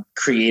God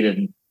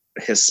created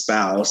his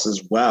spouse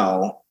as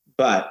well.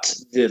 But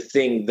the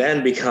thing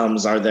then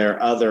becomes, are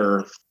there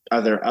other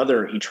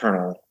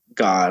eternal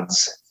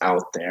gods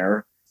out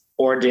there?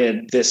 Or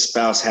did this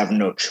spouse have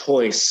no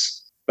choice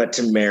but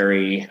to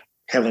marry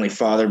Heavenly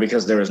Father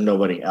because there was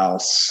nobody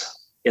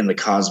else in the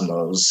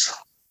cosmos?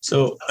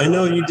 So I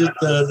know you did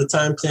the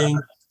time thing.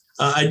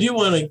 I do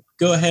want to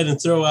go ahead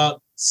and throw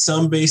out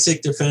some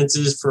basic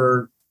defenses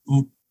for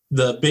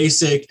the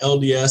basic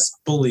LDS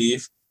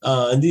belief.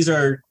 And these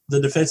are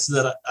the defenses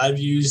that I've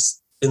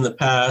used in the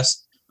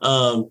past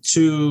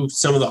to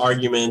some of the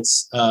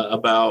arguments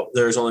about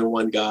there's only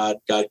one God,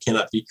 God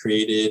cannot be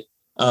created.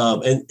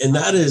 And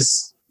that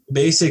is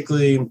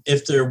basically,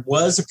 if there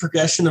was a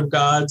progression of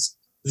gods,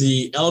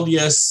 the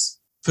LDS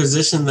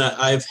position that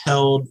I've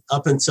held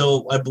up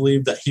until I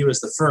believe that he was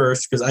the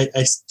first, because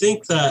I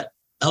think that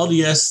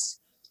LDS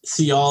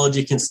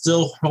theology can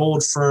still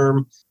hold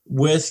firm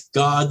with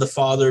God the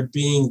Father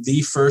being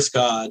the first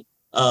God.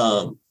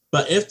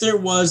 But if there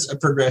was a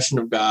progression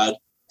of God,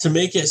 to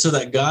make it so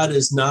that God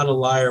is not a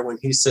liar when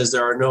he says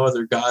there are no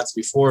other gods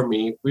before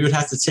me, we would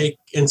have to take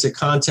into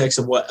context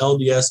of what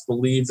LDS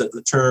believes that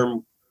the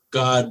term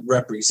God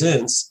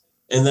represents,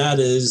 and that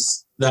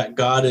is that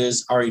God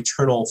is our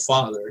eternal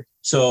Father.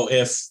 So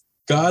if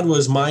God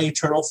was my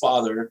eternal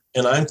Father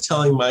and I'm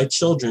telling my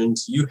children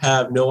you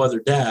have no other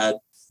dad,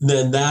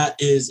 then that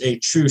is a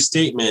true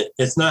statement.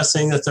 It's not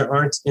saying that there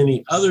aren't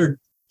any other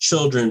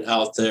children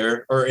out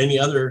there or any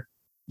other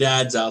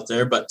dads out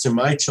there, but to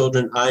my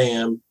children, I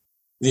am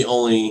the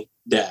only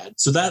dad.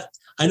 So that,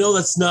 I know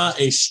that's not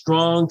a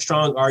strong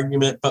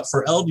argument, but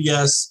for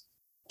LDS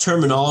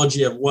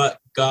terminology of what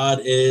God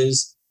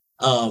is,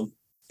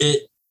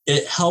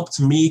 it helped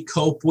me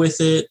cope with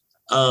it.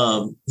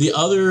 The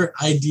other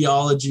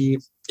ideology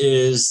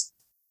is,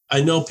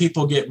 I know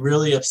people get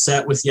really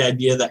upset with the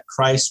idea that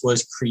Christ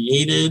was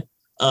created.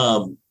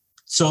 So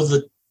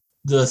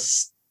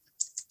the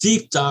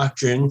deep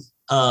doctrine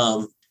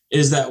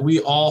is that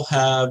we all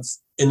have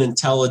an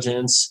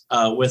intelligence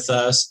with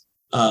us,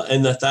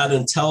 and that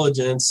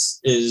intelligence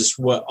is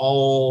what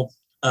all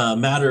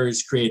matter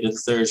is created.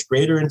 There's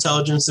greater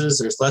intelligences,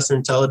 there's lesser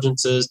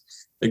intelligences.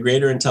 The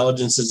greater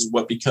intelligence is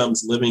what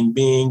becomes living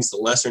beings. The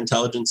lesser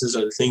intelligences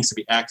are the things to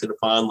be acted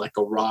upon, like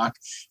a rock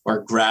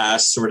or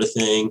grass sort of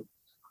thing.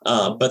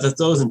 But that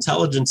those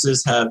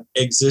intelligences have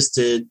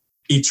existed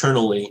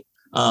eternally.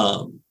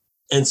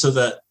 And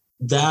so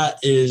that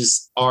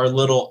is our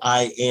little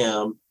I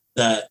am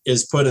that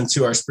is put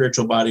into our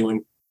spiritual body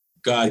when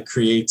God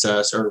creates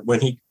us, or when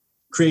he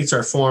creates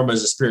our form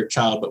as a spirit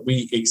child, but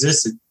we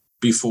existed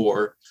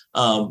before.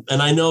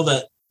 And I know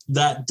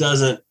that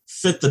doesn't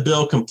fit the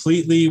bill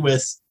completely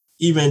with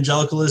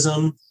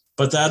evangelicalism,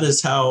 but that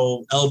is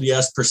how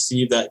LDS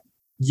perceive that.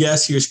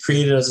 Yes, he was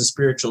created as a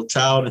spiritual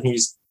child and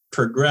he's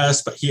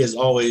progressed, but he has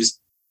always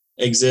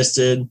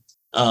existed.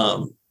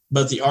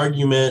 But the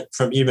argument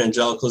from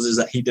evangelicals is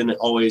that he didn't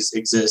always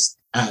exist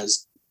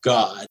as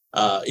God,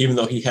 even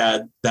though he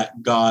had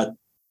that God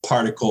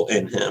particle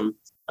in him.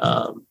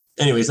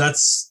 Anyways,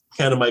 that's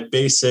kind of my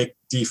basic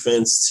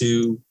defense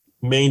to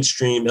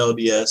mainstream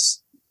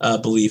LDS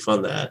belief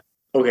on that.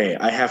 Okay,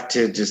 I have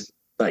to just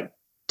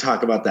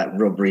talk about that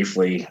real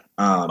briefly,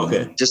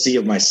 just to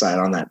give my side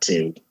on that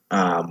too.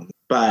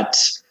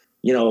 But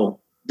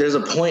there's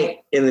a point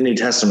in the New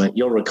Testament,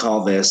 you'll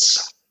recall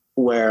this,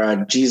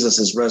 where Jesus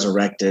is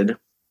resurrected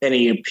and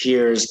he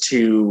appears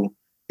to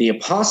the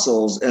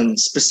apostles and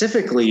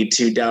specifically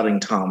to doubting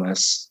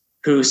Thomas,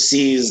 who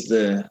sees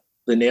the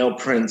nail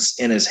prints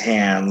in his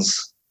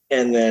hands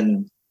and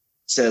then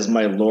says,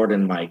 "My Lord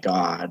and my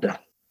God."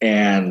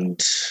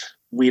 And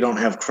we don't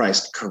have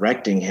Christ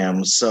correcting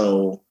him.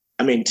 So,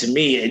 I mean, to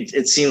me,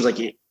 it seems like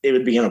it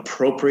would be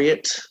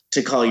inappropriate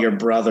to call your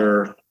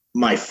brother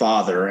my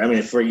father. I mean,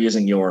 if we're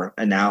using your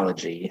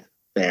analogy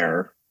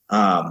there.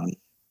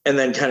 And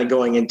then kind of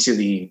going into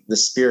the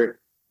spirit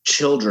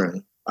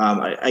children,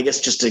 I guess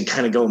just to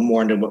kind of go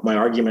more into what my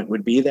argument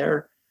would be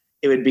there,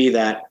 it would be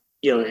that,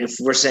 if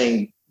we're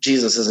saying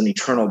Jesus is an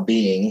eternal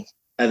being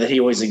and that he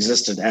always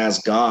existed as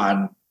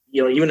God,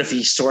 even if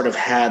he sort of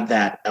had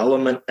that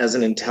element as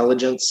an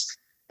intelligence,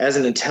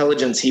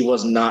 he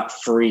was not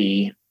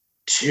free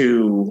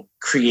to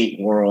create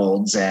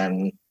worlds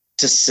and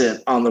to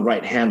sit on the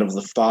right hand of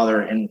the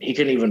Father. And he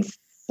couldn't even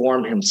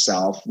form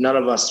himself. None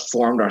of us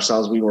formed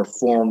ourselves. We were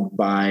formed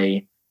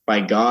by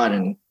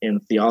God in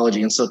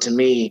theology. And so to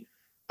me,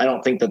 I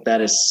don't think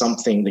that is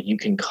something that you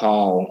can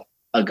call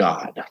a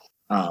God.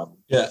 I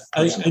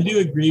do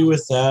agree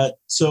with that.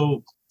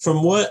 So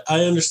from what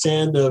I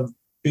understand of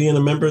being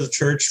a member of the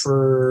church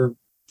for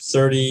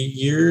 30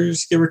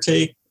 years, give or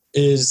take,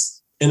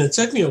 and it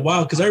took me a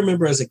while because I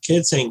remember as a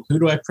kid saying, "Who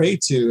do I pray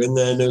to?" And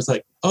then it was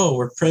like, "Oh,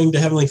 we're praying to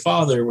Heavenly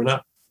Father. We're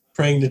not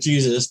praying to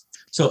Jesus."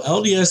 So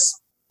LDS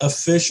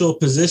official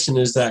position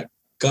is that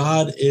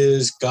God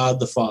is God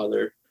the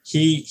Father.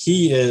 He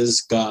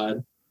is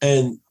God.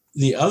 And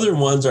the other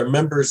ones are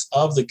members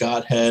of the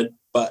Godhead,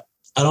 but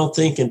I don't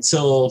think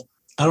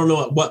I don't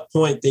know at what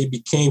point they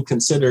became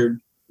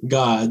considered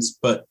gods,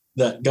 but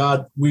that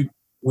God, we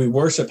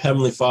worship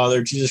Heavenly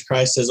Father. Jesus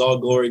Christ says all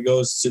glory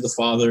goes to the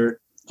Father.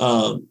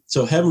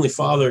 So Heavenly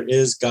Father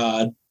is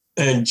God,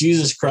 and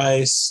Jesus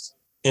Christ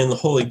and the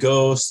Holy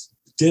Ghost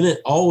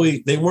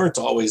they weren't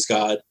always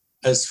God,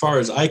 as far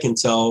as I can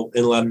tell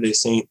in Latter-day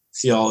Saint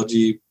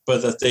theology,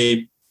 but that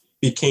they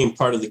became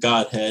part of the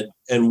Godhead,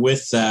 and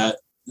with that,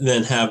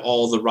 then have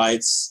all the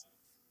rights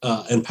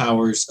and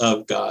powers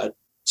of God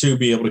to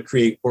be able to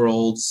create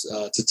worlds,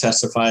 to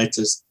testify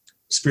to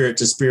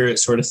spirit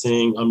sort of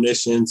thing,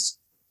 omniscience,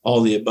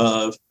 all the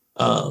above.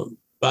 But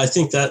I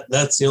think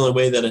that's the only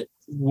way that it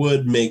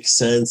would make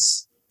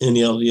sense in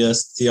the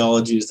LDS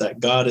theology, is that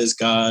God is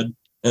God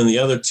and the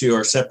other two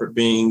are separate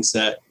beings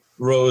that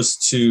rose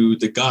to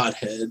the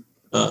Godhead.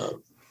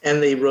 And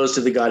they rose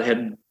to the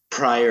Godhead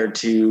prior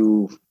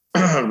to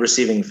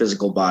receiving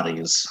physical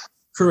bodies.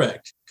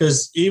 Correct.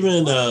 Because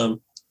even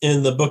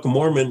in the Book of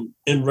Mormon,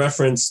 in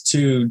reference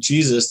to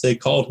Jesus, they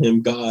called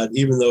him God,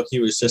 even though he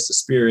was just a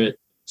spirit.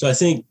 So I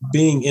think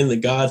being in the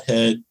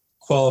Godhead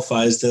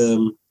qualifies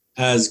them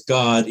as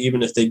God,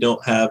 even if they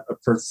don't have a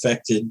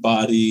perfected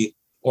body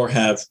or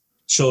have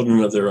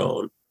children of their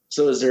own.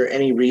 So is there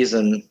any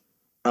reason,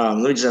 let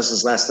me just ask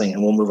this last thing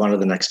and we'll move on to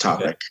the next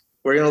topic. Okay.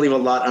 We're going to leave a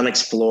lot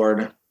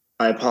unexplored.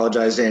 I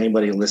apologize to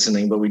anybody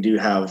listening, but we do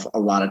have a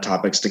lot of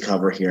topics to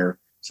cover here.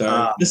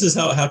 Sorry. This is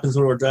how it happens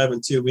when we're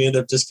driving too. We end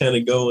up just kind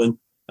of going.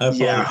 I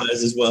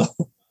apologize as well.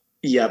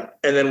 Yep.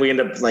 And then we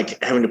end up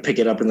like having to pick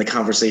it up in the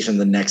conversation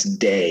the next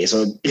day.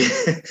 So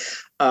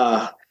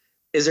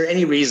is there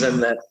any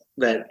reason that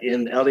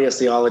in LDS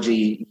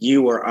theology,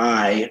 you or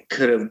I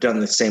could have done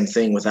the same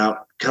thing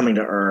without coming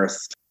to Earth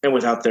and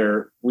without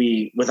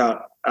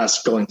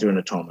us going through an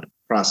atonement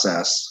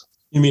process?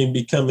 You mean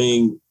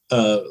becoming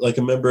like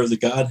a member of the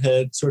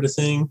Godhead sort of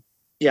thing?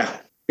 Yeah.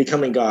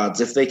 Becoming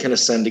gods. If they can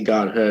ascend to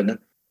godhood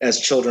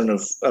as children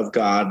of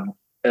God,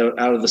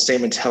 out of the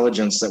same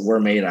intelligence that we're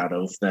made out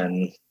of,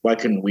 then why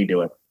couldn't we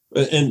do it?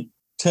 And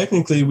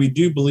technically, we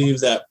do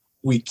believe that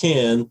we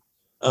can.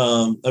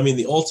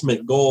 The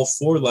ultimate goal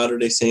for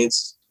Latter-day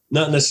Saints,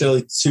 not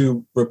necessarily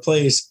to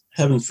replace,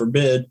 heaven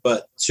forbid,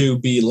 but to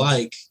be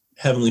like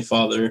Heavenly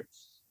Father.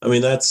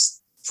 That's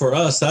for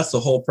us, that's the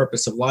whole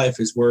purpose of life,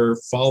 is we're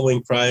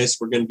following Christ.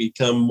 We're going to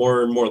become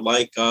more and more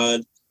like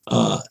God,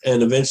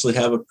 and eventually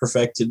have a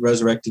perfected,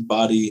 resurrected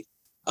body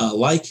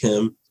like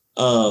him.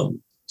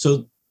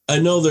 So I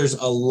know there's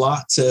a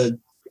lot to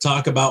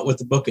talk about with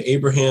the Book of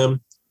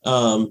Abraham,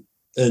 and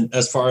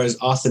as far as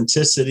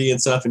authenticity and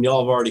stuff, and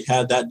y'all have already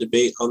had that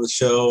debate on the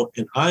show,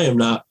 and I am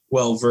not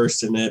well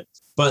versed in it.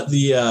 But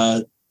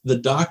the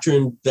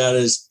doctrine that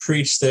is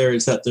preached there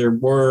is that there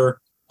were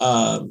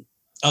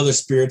other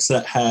spirits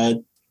that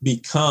had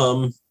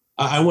become,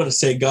 I want to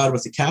say God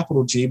with a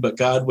capital G, but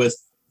God with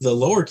the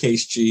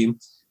lowercase g,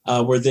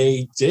 where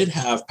they did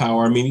have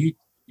power.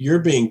 You're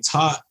being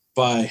taught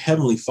by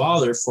Heavenly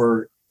Father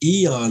for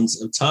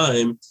eons of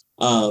time.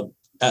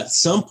 At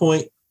some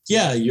point,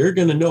 you're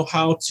going to know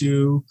how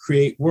to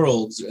create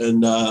worlds,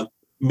 and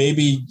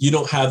maybe you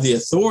don't have the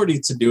authority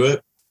to do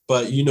it,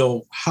 but you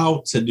know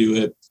how to do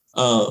it.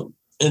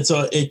 And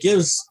so it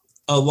gives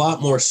a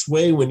lot more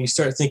sway when you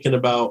start thinking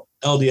about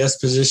LDS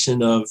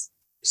position of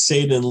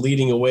Satan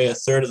leading away a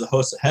third of the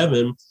host of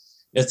heaven.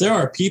 If there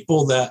are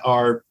people that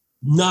are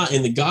not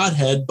in the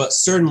Godhead, but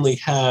certainly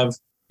have,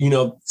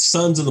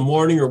 sons of the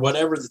morning or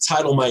whatever the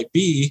title might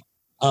be,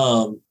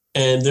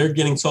 and they're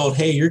getting told,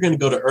 hey, you're going to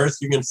go to Earth,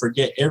 you're going to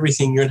forget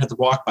everything, you're going to have to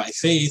walk by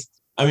faith.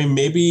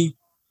 Maybe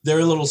they're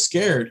a little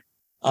scared.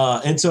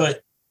 And so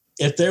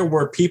if there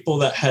were people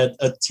that had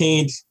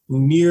attained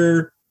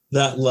near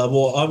that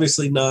level,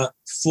 obviously not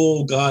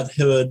full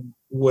godhood,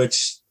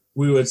 which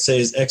we would say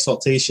is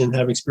exaltation,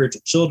 having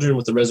spiritual children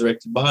with a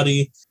resurrected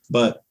body,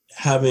 but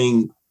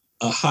having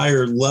a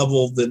higher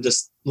level than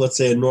just, let's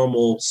say, a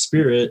normal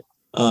spirit,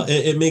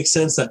 it makes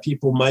sense that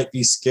people might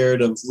be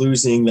scared of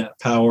losing that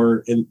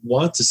power and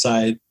want to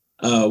side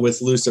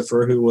with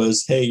Lucifer, who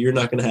was, hey, you're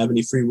not going to have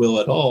any free will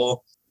at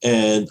all,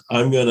 and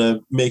I'm going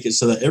to make it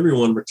so that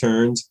everyone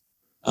returns.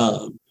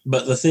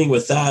 But the thing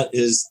with that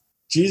is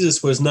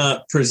Jesus was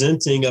not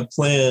presenting a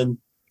plan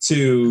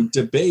to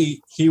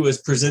debate. He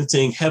was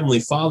presenting Heavenly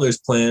Father's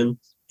plan,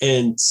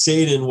 and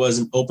Satan was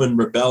an open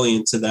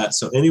rebellion to that.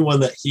 So anyone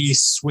that he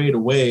swayed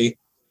away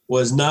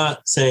was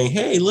not saying,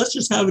 hey, let's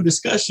just have a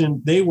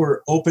discussion. They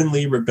were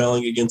openly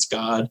rebelling against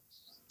God.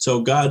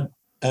 So God,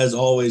 as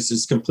always,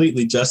 is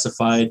completely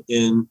justified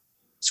in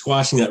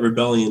squashing that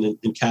rebellion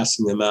and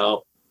casting them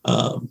out.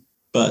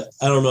 But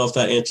I don't know if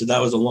that answered.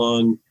 That was a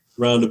long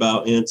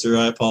roundabout answer.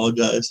 I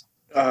apologize.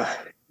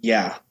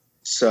 Yeah.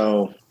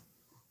 So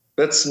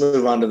let's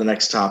move on to the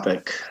next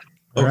topic.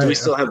 Do we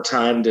still have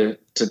time to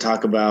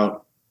talk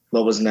about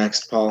what was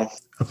next, Paul?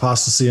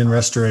 Apostasy and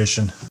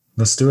restoration.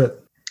 Let's do it.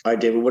 All right,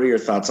 David, what are your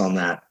thoughts on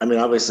that?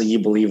 Obviously you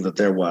believe that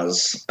there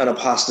was an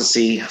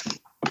apostasy.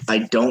 I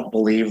don't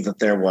believe that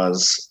there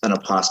was an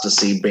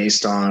apostasy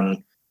based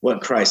on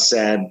what Christ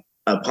said,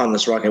 upon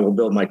this rock I will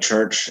build my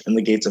church, and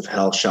the gates of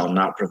hell shall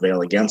not prevail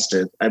against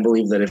it. I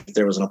believe that if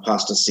there was an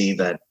apostasy,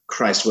 that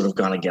Christ would have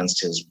gone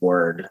against his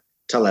word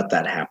to let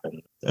that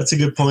happen. That's a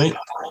good point.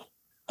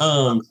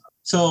 You're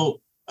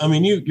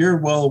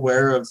well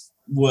aware of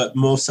what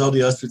most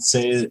LDS would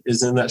say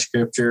is in that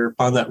scripture.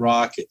 Upon that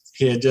rock,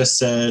 he had just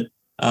said,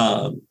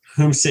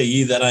 whom say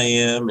ye that I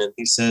am? And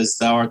he says,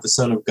 thou art the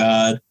Son of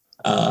God.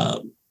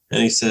 And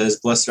he says,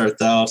 blessed art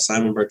thou,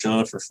 Simon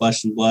Bar-Jonah, for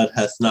flesh and blood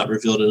hath not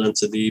revealed it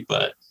unto thee,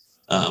 but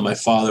my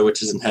Father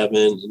which is in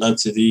heaven, and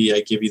unto thee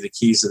I give you the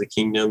keys of the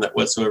kingdom, that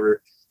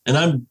whatsoever. And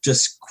I'm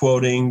just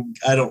quoting,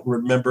 I don't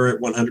remember it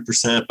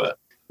 100%, but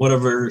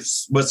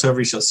whatsoever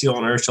you shall seal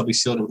on earth shall be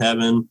sealed in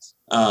heaven.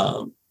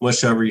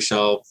 Whatsoever you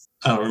shall,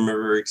 I don't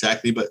remember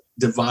exactly, but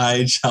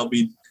divide shall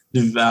be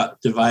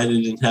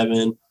divided in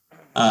heaven.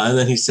 And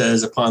then he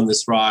says, upon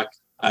this rock,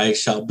 I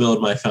shall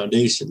build my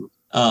foundation.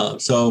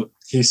 So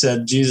he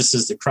said, Jesus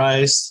is the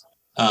Christ.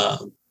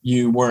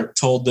 You weren't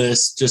told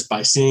this just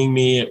by seeing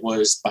me. It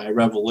was by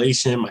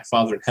revelation. My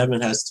Father in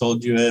heaven has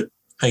told you it.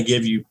 I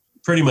give you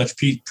pretty much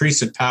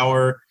priesthood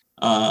power.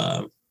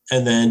 And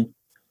then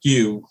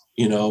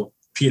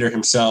Peter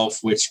himself,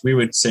 which we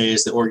would say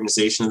is the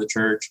organization of the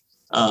church.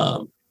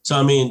 So,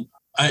 I mean,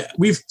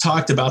 we've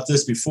talked about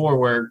this before,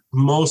 where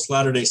most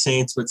Latter-day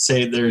Saints would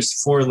say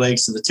there's 4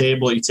 legs to the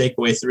table. You take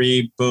away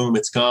 3, boom,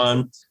 it's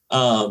gone.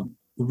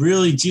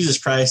 Really, Jesus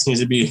Christ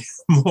needs to be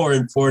more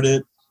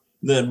important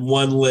than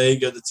one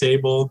leg of the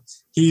table.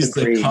 He's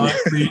the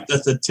concrete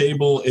that the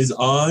table is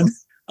on.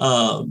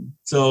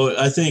 So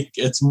I think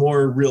it's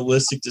more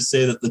realistic to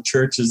say that the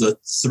church is a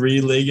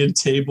 3-legged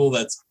table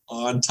that's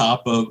on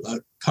top of a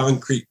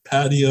concrete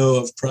patio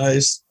of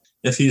Christ,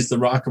 if he's the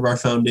rock of our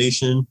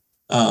foundation.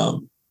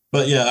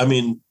 But yeah, I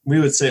mean, we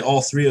would say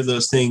all 3 of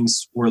those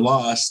things were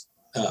lost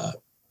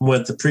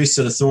when the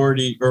priesthood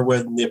authority, or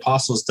when the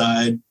apostles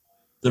died.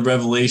 The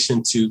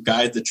revelation to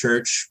guide the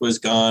church was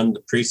gone.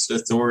 The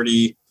priesthood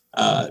authority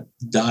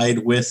died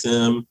with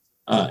them,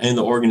 and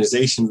the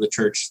organization of the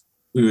church,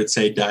 we would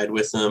say, died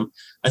with them.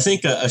 I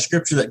think a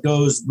scripture that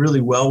goes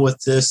really well with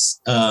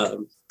this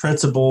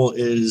principle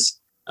is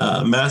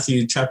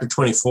Matthew chapter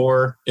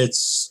 24.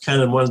 It's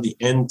kind of one of the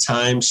end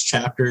times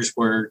chapters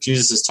where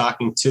Jesus is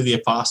talking to the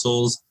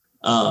apostles.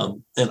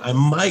 And I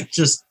might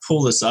just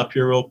pull this up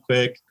here real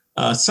quick.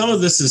 Some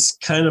of this is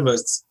kind of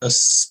a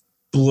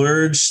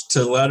splurge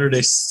to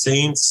Latter-day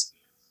Saints.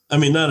 I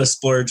mean, not a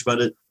splurge,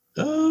 but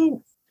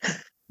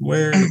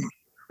where the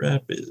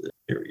crap is it?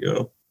 Here we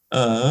go.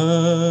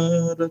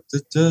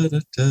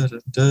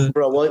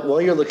 Bro,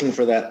 while you're looking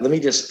for that, let me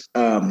just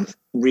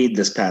read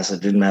this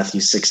passage in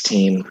Matthew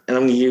 16, and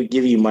I'm going to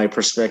give you my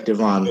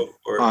perspective on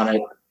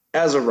it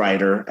as a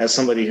writer, as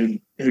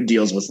somebody who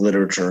deals with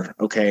literature.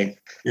 Okay,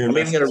 I'm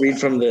even going to read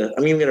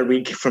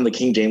from the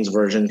King James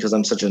version because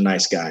I'm such a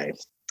nice guy.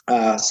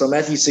 So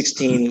Matthew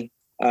 16,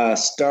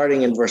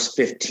 starting in verse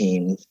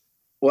 15.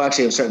 Well,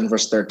 actually, I'm starting in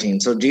verse 13.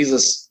 So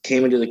Jesus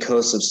came into the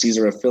coast of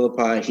Caesarea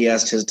Philippi. He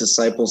asked his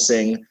disciples,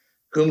 saying,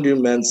 "Whom do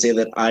men say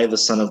that I, the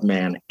Son of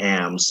Man,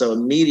 am?" So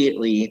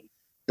immediately,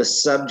 the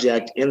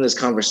subject in this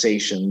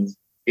conversation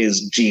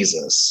is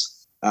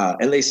Jesus.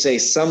 And they say,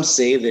 "Some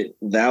say that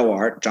thou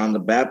art John the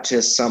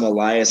Baptist, some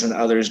Elias, and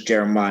others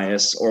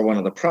Jeremias, or one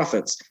of the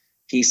prophets."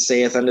 He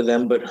saith unto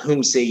them, "But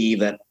whom say ye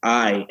that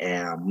I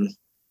am?"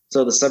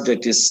 So the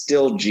subject is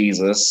still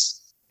Jesus.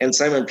 And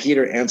Simon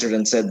Peter answered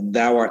and said,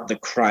 "Thou art the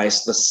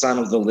Christ, the Son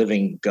of the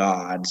living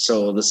God."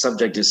 So the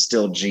subject is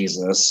still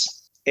Jesus.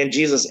 And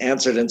Jesus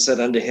answered and said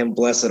unto him,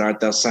 "Blessed art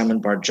thou, Simon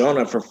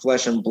Bar-Jonah, for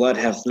flesh and blood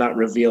hath not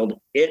revealed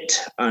it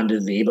unto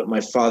thee, but my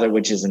Father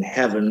which is in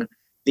heaven."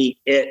 The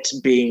it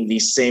being the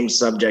same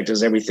subject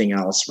as everything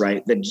else,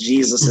 right? That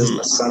Jesus is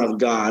the Son of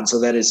God. So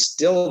that is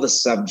still the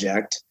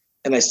subject.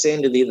 "And I say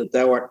unto thee that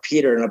thou art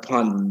Peter, and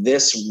upon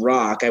this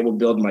rock I will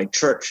build my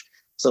church."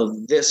 So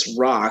this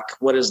rock,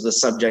 what has the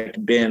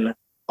subject been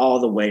all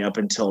the way up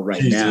until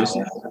right now?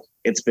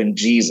 It's been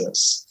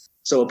Jesus.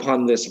 So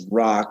upon this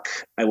rock,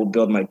 I will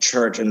build my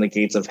church, and the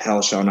gates of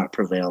hell shall not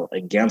prevail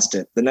against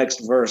it. The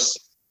next verse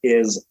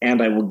is,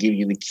 "And I will give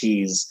you the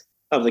keys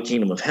of the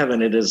kingdom of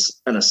heaven." It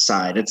is an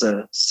aside. It's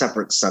a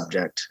separate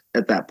subject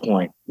at that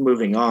point.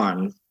 Moving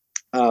on.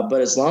 But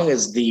as long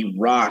as the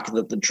rock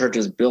that the church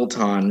is built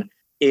on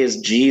is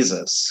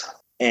Jesus,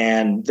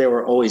 and there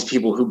were always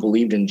people who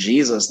believed in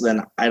Jesus,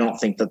 then I don't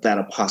think that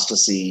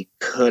apostasy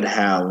could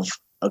have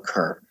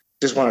occurred.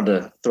 Just wanted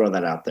to throw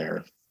that out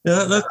there.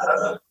 Yeah,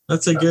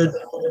 that's a good.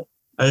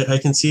 I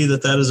can see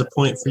that is a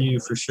point for you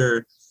for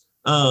sure.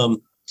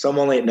 So I'm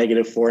only at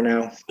 -4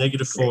 now.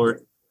 -4.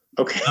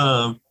 Okay.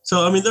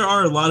 So I mean, there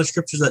are a lot of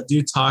scriptures that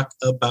do talk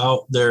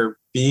about there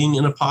being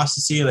an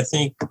apostasy, and I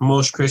think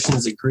most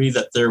Christians agree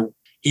that there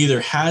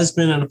either has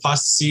been an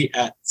apostasy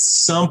at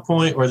some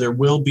point, or there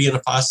will be an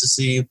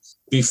apostasy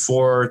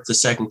before the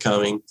second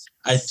coming.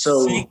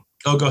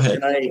 Oh, go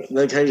ahead.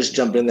 Can I just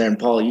jump in there? And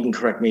Paul, you can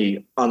correct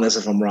me on this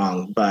if I'm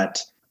wrong,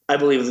 but I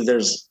believe that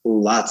there's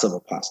lots of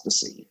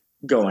apostasy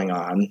going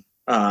on.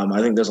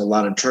 I think there's a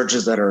lot of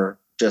churches that are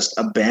just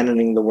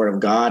abandoning the word of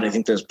God. I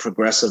think there's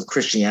progressive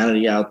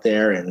Christianity out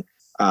there and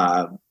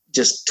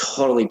just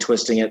totally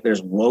twisting it.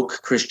 There's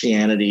woke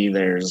Christianity.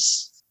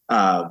 There's,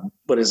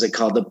 what is it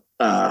called?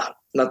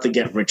 Not the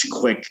get rich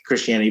quick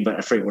Christianity, but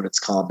I forget what it's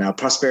called now.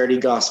 Prosperity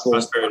gospel.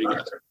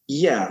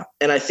 Yeah.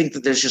 And I think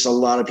that there's just a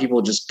lot of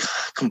people just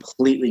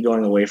completely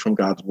going away from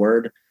God's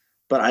word.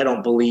 But I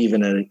don't believe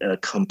in a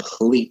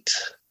complete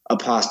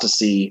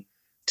apostasy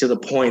to the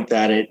point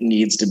that it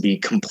needs to be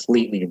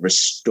completely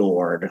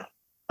restored.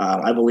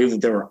 I believe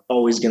that there are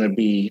always going to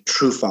be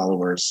true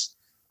followers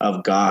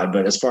of God.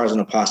 But as far as an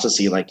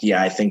apostasy,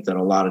 I think that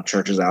a lot of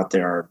churches out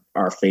there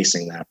are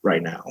facing that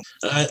right now.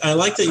 I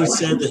like that you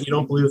said that you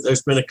don't believe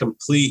there's been a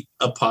complete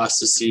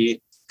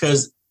apostasy,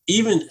 because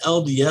even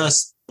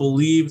LDS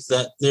believed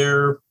that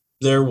there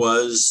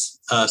was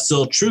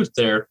still truth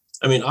there.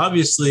 I mean,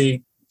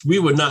 obviously, we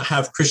would not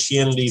have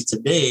Christianity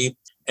today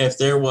if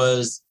there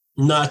was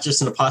not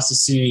just an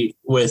apostasy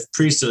with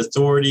priesthood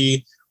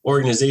authority,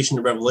 organization,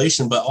 and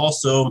revelation, but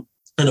also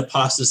an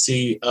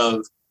apostasy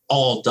of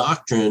all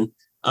doctrine.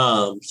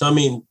 So, I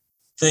mean,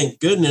 thank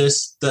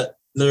goodness that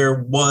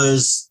there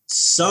was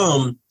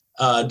some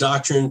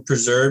doctrine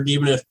preserved,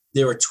 even if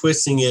they were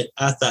twisting it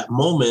at that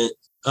moment,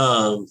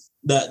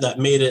 that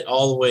made it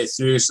all the way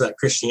through so that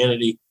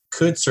Christianity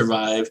could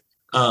survive.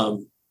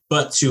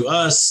 But to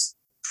us,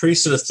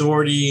 priesthood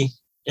authority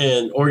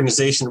and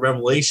organization,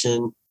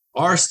 revelation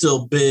are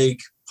still big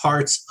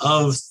parts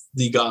of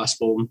the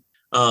gospel.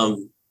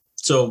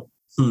 So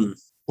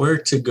where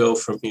to go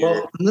from here?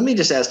 Well, let me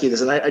just ask you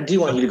this, and I do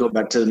want you to go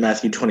back to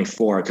Matthew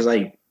 24, because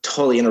I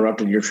totally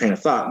interrupted your train of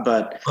thought.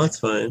 But that's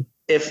fine.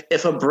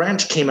 If a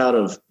branch came out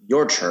of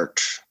your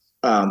church,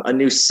 a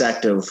new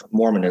sect of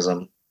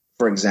Mormonism,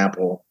 for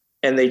example,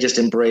 and they just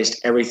embraced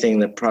everything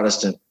that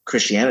Protestant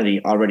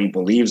Christianity already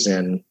believes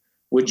in,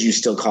 would you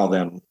still call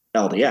them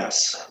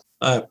LDS?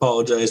 I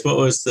apologize. What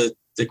was the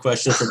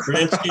question? If a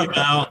branch came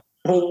out.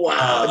 Oh,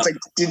 wow. It's like,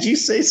 did you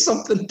say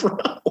something, bro?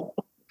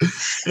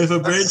 If a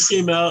branch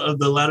came out of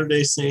the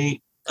Latter-day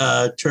Saint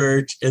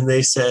church and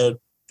they said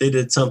they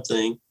did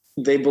something.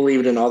 They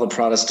believed in all the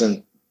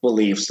Protestant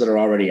beliefs that are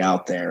already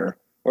out there,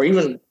 or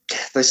even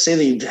they say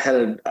they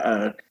had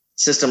a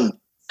system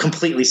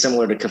completely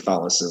similar to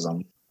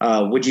Catholicism.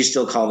 Would you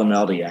still call them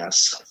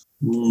LDS?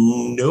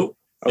 Nope.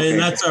 Okay.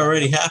 And that's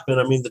already happened.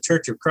 I mean, the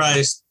Church of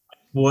Christ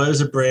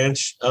was a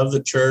branch of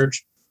the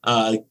church,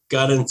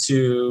 got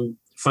into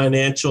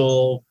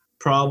financial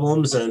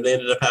problems, and they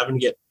ended up having to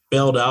get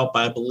bailed out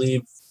by, I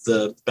believe,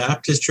 the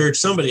Baptist church.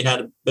 Somebody had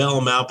to bail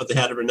them out, but they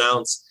had to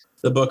renounce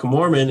the Book of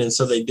Mormon. And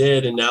so they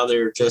did. And now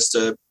they're just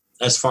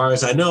as far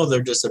as I know,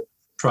 they're just a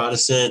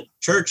Protestant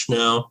church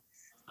now,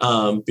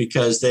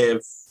 because they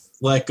have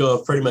let go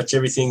of pretty much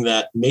everything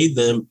that made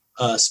them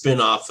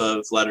spin off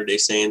of Latter-day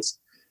Saints.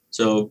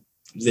 So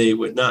they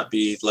would not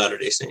be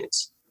Latter-day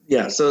Saints.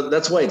 Yeah, so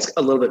that's why it's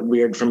a little bit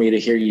weird for me to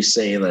hear you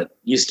say that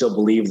you still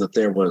believe that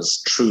there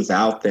was truth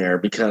out there,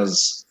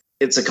 because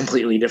it's a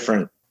completely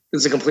different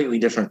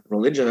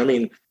religion. I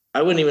mean,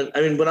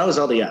 when I was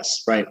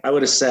LDS, right, I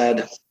would have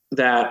said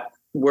that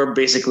we're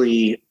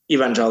basically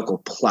evangelical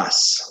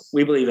plus.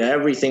 We believe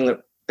everything that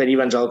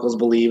evangelicals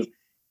believe,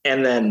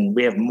 and then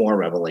we have more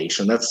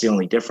revelation. That's the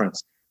only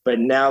difference. But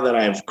now that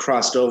I've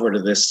crossed over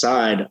to this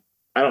side,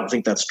 I don't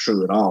think that's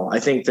true at all. I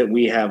think that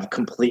we have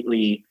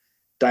completely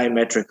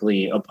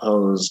diametrically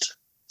opposed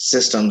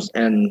systems.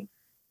 And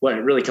what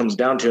it really comes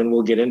down to, and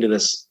we'll get into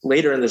this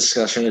later in the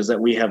discussion, is that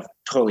we have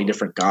totally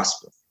different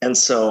gospel. And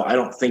so I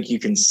don't think you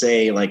can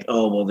say like,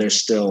 oh, well,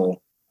 there's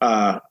still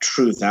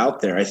truth out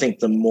there. I think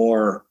the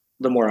more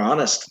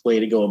honest way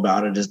to go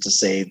about it is to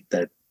say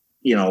that,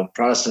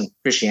 Protestant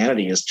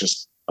Christianity is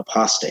just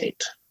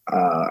apostate.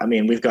 I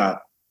mean, we've got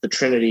the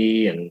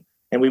Trinity, and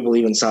we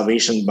believe in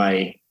salvation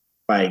by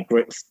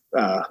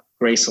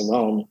grace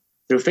alone,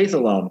 through faith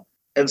alone.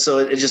 And so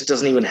it just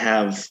doesn't even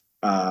have,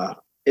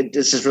 it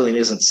just really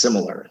isn't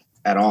similar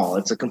at all.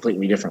 It's a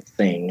completely different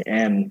thing.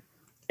 And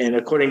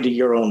according to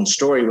your own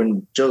story,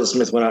 when Joseph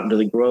Smith went out into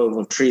the grove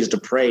of trees to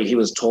pray, he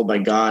was told by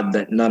God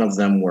that none of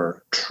them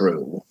were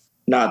true.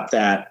 Not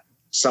that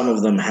some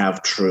of them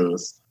have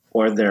truth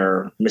or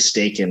they're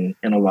mistaken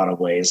in a lot of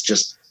ways,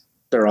 just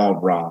they're all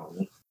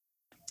wrong.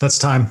 That's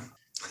time.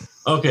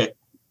 Okay.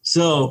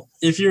 So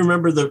if you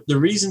remember the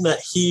reason that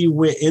he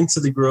went into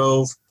the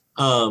grove,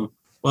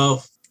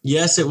 well,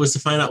 yes, it was to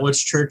find out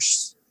which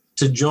church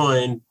to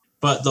join,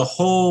 but the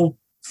whole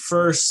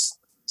first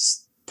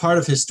part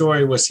of his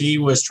story was he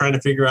was trying to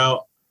figure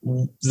out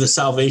the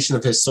salvation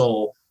of his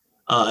soul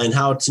and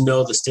how to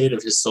know the state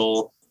of his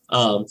soul.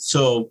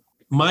 So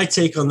my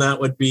take on that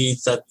would be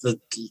that the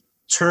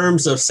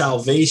terms of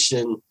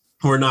salvation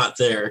were not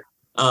there.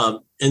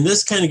 And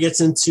this kind of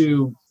gets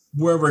into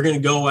where we're going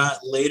to go at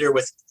later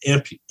with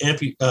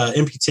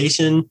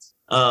imputation.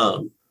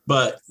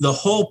 But the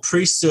whole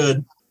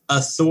priesthood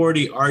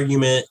authority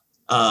argument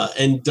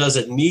and does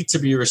it need to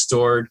be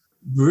restored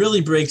really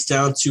breaks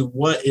down to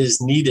what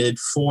is needed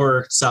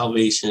for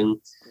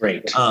salvation.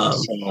 Great. I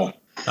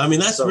mean,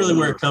 that's really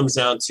where it comes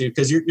down to,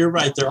 because you're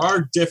right. There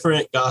are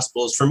different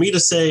gospels. For me to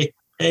say,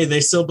 hey,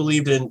 they still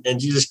believed in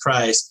Jesus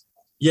Christ.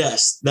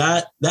 Yes,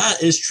 that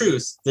is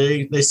truth.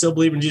 They still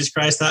believe in Jesus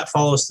Christ. That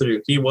follows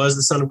through. He was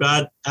the Son of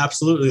God.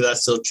 Absolutely,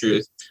 that's still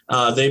truth.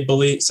 They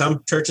believe,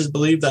 some churches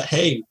believe that,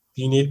 hey,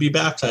 you need to be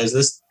baptized.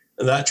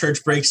 That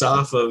church breaks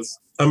off of,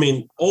 I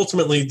mean,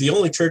 ultimately, the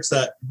only church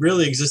that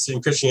really existed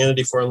in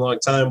Christianity for a long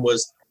time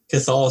was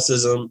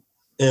Catholicism.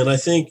 And I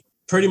think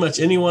pretty much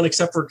anyone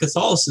except for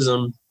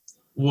Catholicism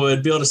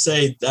would be able to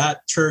say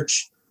that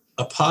church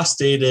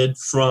apostated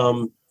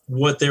from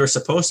what they were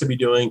supposed to be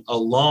doing a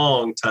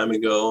long time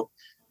ago,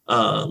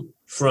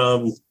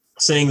 from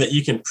saying that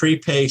you can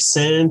prepay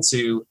sin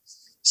to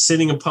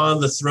sitting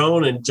upon the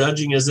throne and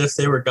judging as if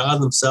they were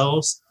God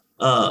themselves.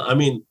 I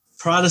mean,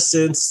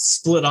 Protestants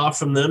split off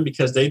from them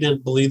because they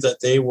didn't believe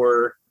that they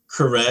were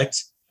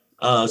correct.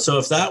 So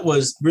if that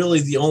was really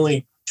the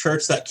only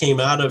church that came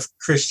out of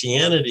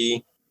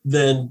Christianity,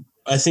 then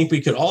I think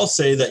we could all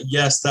say that,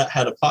 yes, that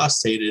had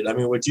apostated. I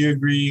mean, would you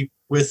agree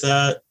with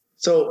that?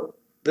 So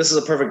this is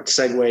a perfect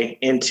segue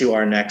into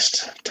our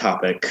next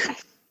topic,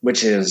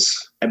 which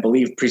is, I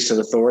believe, priesthood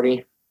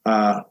authority.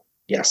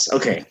 Yes.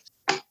 Okay.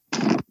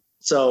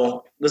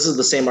 So this is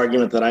the same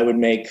argument that I would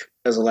make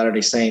as a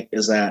Latter-day Saint,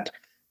 is that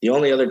the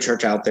only other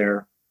church out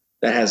there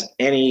that has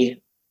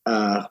any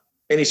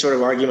sort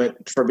of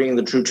argument for being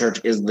the true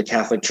church is the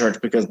Catholic Church,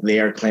 because they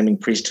are claiming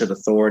priesthood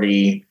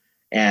authority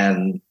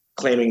and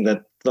claiming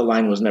that the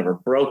line was never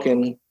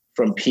broken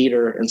from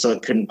Peter, and so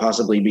it couldn't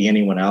possibly be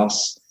anyone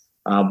else.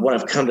 What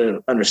I've come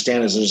to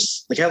understand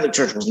is the Catholic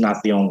Church was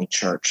not the only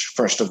church,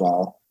 first of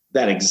all,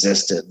 that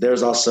existed.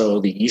 There's also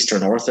the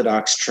Eastern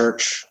Orthodox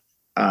Church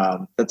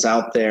that's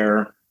out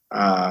there,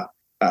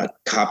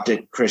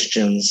 Coptic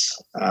Christians.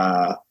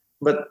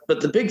 But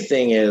the big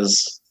thing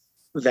is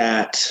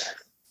that,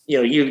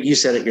 you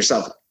said it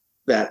yourself,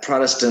 that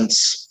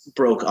Protestants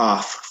broke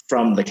off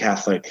from the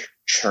Catholic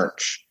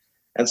Church.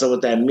 And so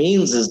what that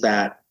means is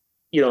that,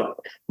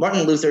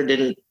 Martin Luther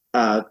didn't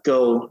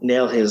go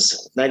nail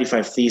his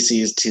 95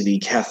 Theses to the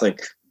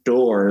Catholic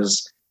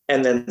doors,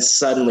 and then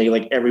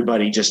suddenly,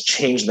 everybody just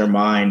changed their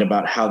mind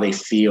about how they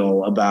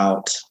feel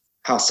about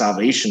how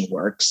salvation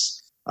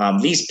works.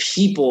 These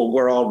people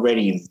were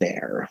already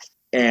there,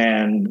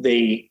 and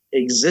they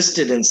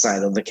existed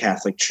inside of the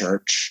Catholic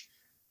Church,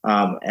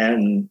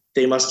 and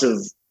they must have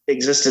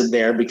existed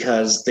there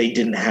because they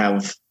didn't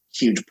have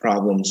huge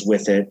problems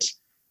with it.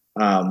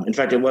 In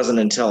fact, it wasn't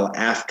until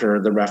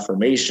after the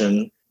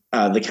Reformation,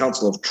 the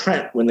Council of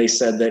Trent, when they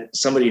said that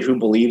somebody who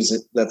believes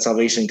that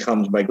salvation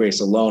comes by grace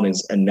alone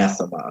is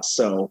anathema.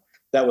 So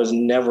that was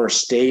never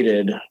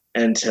stated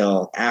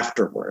until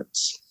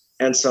afterwards.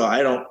 And so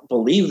I don't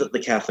believe that the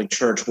Catholic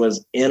Church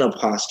was in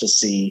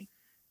apostasy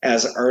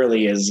as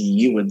early as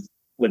you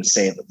would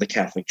say that the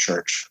Catholic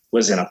Church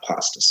was in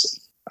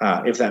apostasy,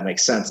 if that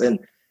makes sense. And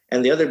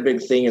the other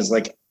big thing is,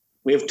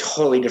 we have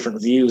totally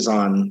different views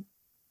on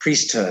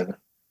priesthood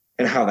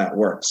and how that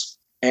works.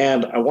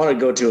 And I want to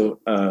go to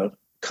a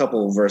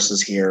couple of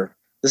verses here.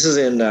 This is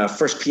in 1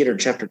 Peter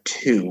chapter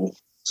 2.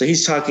 So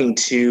he's talking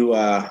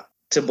to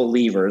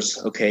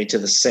believers, okay, to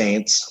the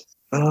saints.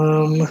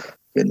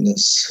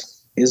 Goodness.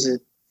 Is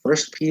it 1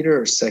 Peter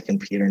or 2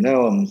 Peter?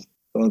 No, I'm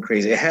going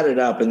crazy. I had it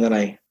up and then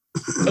okay,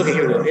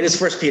 here we go. It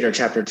is 1 Peter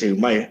chapter 2,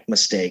 my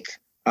mistake.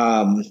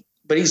 But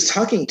he's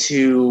talking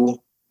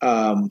to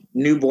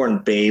newborn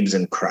babes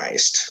in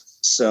Christ.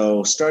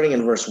 So starting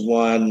in verse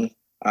 1,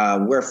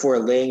 wherefore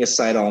laying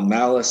aside all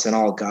malice and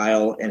all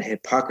guile and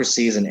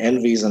hypocrisies and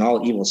envies and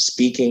all evil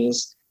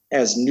speakings,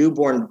 as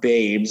newborn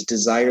babes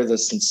desire the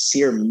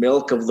sincere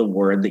milk of the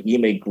word, that ye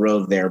may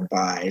grow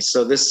thereby.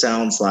 So this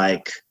sounds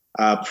like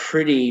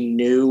pretty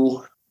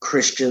new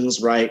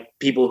Christians, right?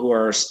 People who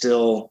are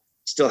still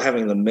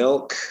having the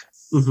milk.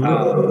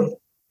 Mm-hmm.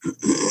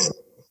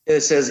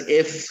 It says,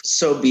 if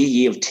so be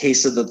ye have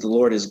tasted that the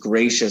Lord is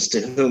gracious, to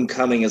whom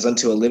coming as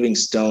unto a living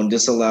stone,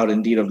 disallowed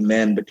indeed of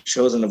men, but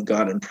chosen of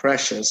God and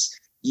precious,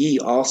 ye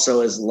also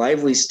as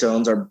lively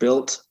stones are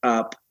built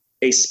up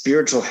a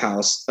spiritual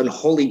house, an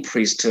holy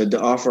priesthood,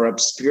 to offer up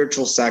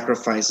spiritual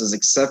sacrifices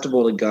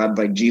acceptable to God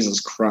by Jesus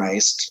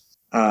Christ.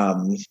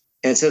 And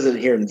it says it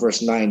here in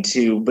verse 9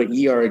 too, but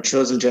ye are a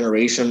chosen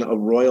generation, a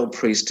royal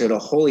priesthood, a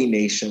holy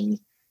nation,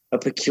 a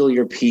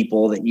peculiar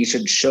people, that ye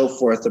should show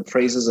forth the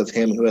praises of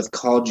him who hath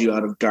called you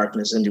out of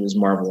darkness into his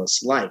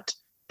marvelous light.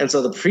 And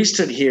so the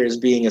priesthood here is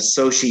being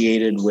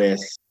associated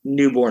with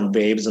newborn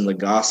babes in the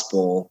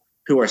gospel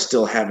who are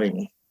still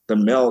having the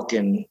milk.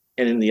 And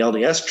in the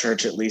LDS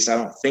church, at least, I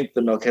don't think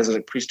the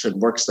Melchizedek priesthood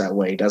works that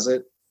way, does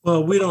it?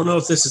 Well, we don't know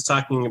if this is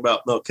talking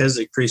about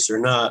Melchizedek priests or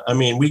not. I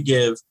mean, we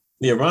give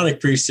the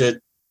Aaronic priesthood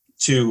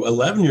to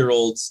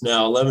 11-year-olds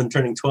now, 11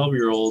 turning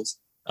 12-year-olds,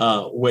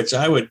 which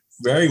I would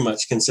very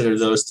much consider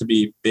those to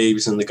be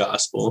babes in the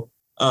gospel.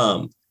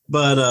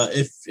 But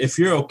if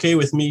you're okay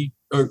with me,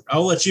 or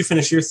I'll let you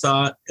finish your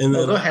thought, and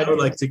then I would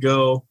like to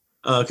go,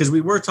 because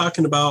we were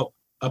talking about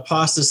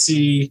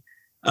apostasy,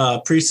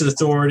 priesthood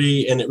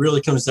authority, and it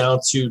really comes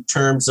down to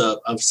terms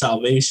of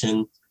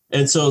salvation.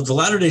 And so the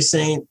Latter-day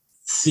Saint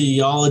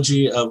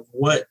theology of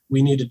what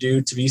we need to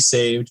do to be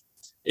saved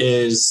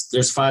is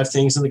there's 5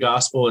 things in the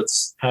gospel.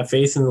 It's have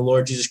faith in the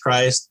Lord Jesus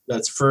Christ.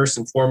 That's first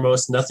and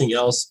foremost, nothing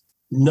else.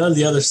 None of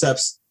the other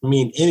steps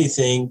mean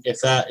anything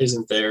if that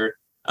isn't there.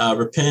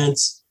 Repent,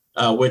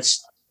 which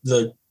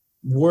the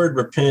word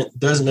repent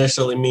doesn't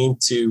necessarily mean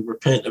to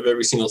repent of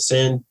every single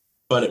sin,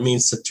 but it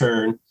means to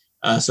turn.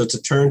 So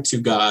to turn to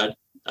God,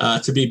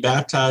 to be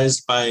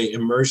baptized by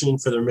immersion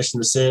for the remission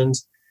of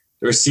sins,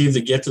 to receive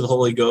the gift of the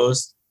Holy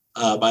Ghost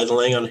by the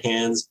laying on of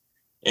hands,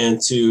 and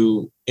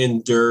to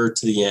endure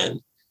to the end.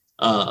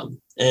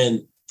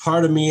 And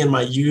part of me in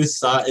my youth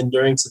thought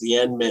enduring to the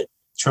end meant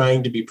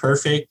trying to be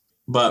perfect,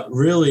 but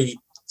really,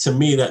 to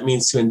me, that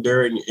means to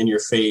endure in your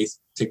faith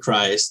to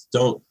Christ.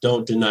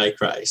 Don't deny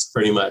Christ,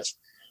 pretty much.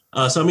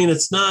 So, I mean,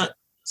 it's not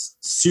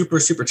super,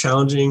 super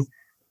challenging,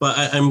 but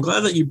I'm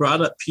glad that you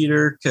brought up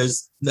Peter,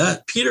 because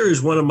that Peter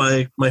is one of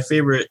my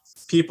favorite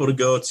people to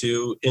go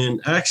to.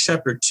 In Acts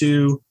chapter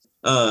 2,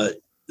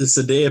 It's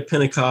the day of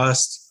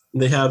Pentecost.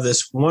 They have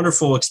this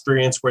wonderful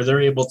experience where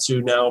they're able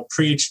to now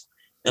preach,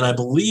 and I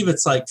believe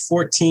it's like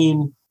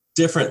 14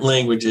 different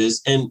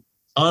languages. And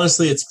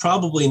honestly, it's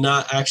probably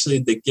not actually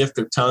the gift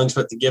of tongues,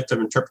 but the gift of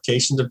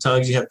interpretations of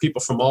tongues. You have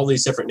people from all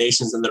these different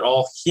nations, and they're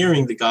all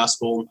hearing the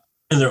gospel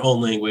in their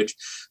own language.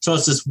 So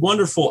it's this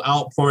wonderful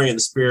outpouring of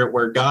the Spirit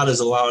where God is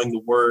allowing the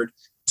word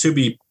to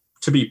be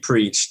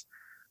preached.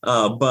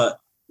 But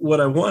what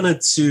I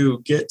wanted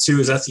to get to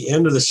is at the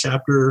end of the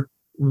chapter,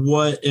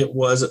 what it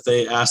was that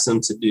they asked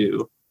them to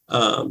do.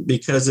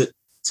 Because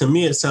to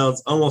me, it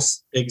sounds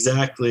almost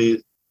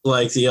exactly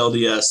like the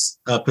LDS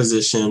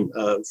position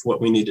of what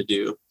we need to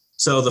do.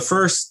 So the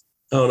first,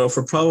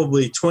 for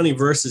probably 20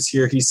 verses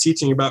here, he's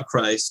teaching about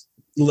Christ,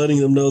 letting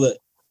them know that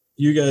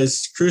you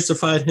guys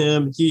crucified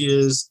him. He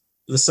is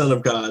the Son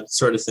of God,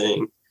 sort of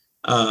thing.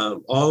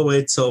 All the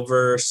way till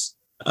verse,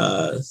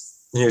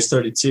 here's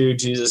 32,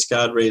 Jesus,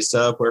 God raised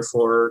up,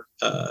 wherefore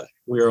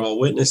we are all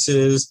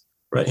witnesses,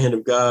 right hand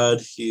of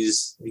God,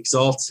 he's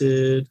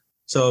exalted.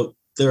 So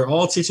they're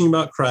all teaching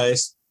about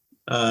Christ.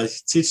 He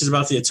teaches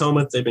about the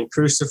atonement. They've been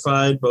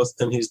crucified,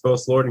 and he's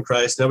both Lord and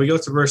Christ. Now we go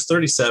to verse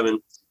 37.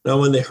 Now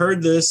when they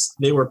heard this,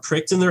 they were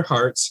pricked in their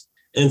hearts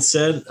and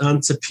said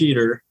unto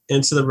Peter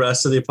and to the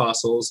rest of the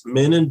apostles,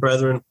 Men and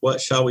brethren,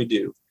 what shall we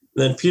do?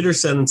 Then Peter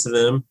said unto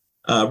them,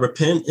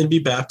 repent and be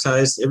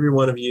baptized, every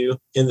one of you,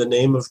 in the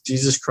name of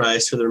Jesus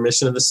Christ for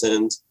remission of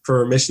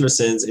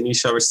sins, and ye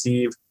shall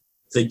receive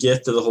the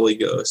gift of the Holy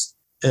Ghost.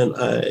 And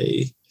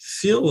I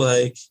feel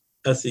like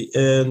at the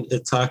end,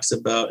 it talks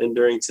about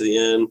enduring to the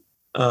end.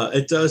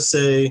 It does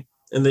say,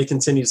 and they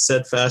continued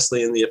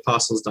steadfastly in the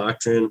apostles'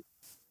 doctrine.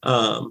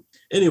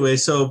 Anyway,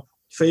 so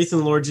faith in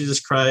the Lord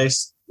Jesus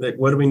Christ, like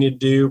what do we need to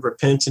do?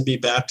 Repent and be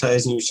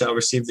baptized, and you shall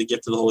receive the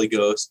gift of the Holy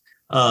Ghost.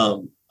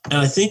 And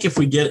I think if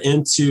we get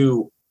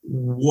into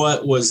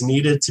what was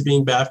needed to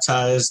being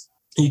baptized,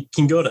 you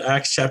can go to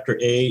Acts chapter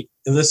 8,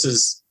 and this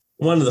is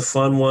one of the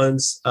fun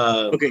ones.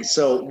 Okay,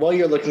 so while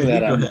you're looking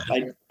that up,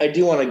 I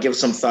do want to give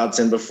some thoughts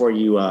in before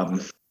you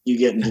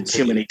get into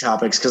too many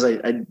topics, because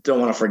I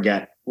don't want to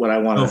forget what I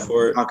want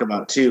to talk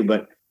about too.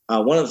 But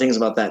one of the things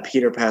about that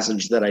Peter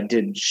passage that I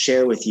did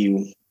share with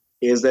you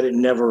is that it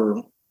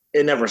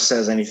never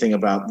says anything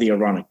about the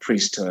Aaronic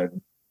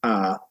priesthood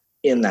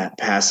in that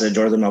passage,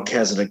 or the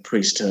Melchizedek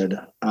priesthood.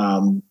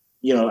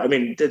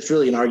 It's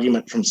really an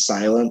argument from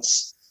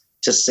silence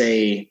to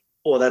say,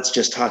 well, that's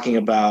just talking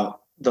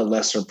about the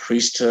lesser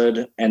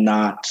priesthood and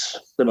not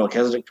the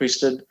Melchizedek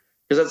priesthood,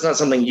 because that's not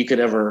something you could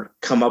ever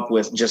come up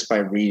with just by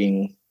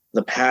reading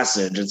the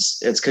passage. It's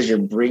because you're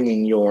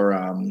bringing your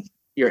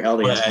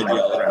LDS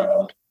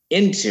background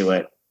into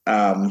it.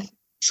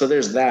 So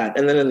there's that.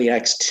 And then in the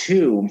Acts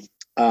 2,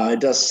 it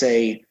does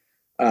say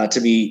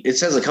it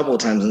says a couple of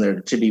times in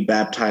there, to be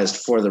baptized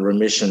for the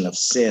remission of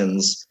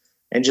sins.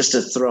 And just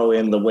to throw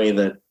in the way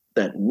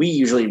that we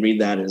usually read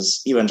that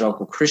as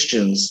evangelical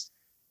Christians,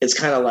 it's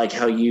kind of like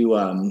how you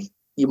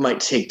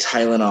might take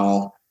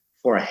Tylenol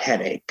for a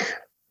headache.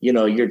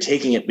 You're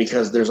taking it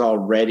because there's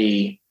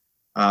already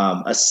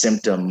a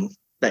symptom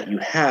that you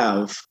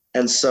have.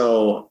 And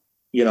so,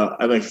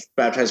 I've been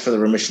baptized for the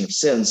remission of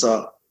sins.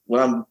 So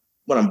when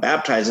I'm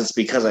baptized, it's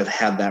because I've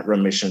had that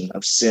remission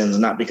of sins,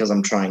 not because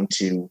I'm trying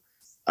to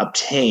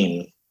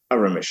obtain a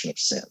remission of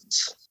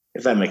sins,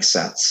 if that makes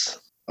sense.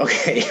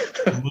 Okay.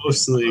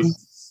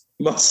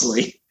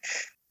 Mostly.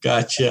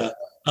 Gotcha.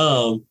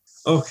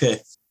 Okay.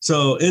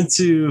 So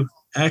into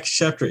Acts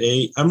chapter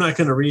 8, I'm not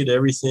going to read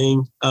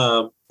everything,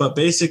 but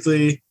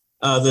basically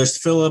there's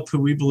Philip, who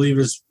we believe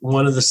is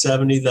one of the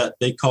 70 that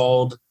they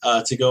called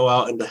to go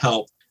out and to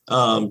help.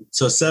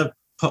 So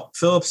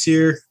Philip's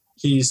here.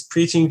 He's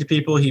preaching to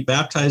people. He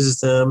baptizes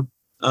them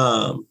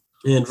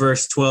in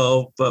verse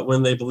 12. But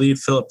when they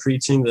believed Philip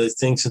preaching the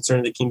things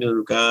concerning the kingdom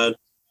of God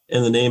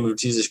in the name of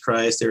Jesus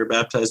Christ, they were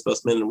baptized,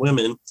 both men and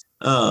women.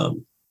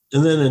 And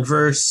then in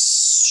verse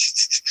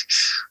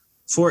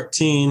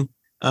 14,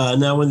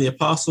 now when the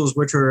apostles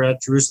which were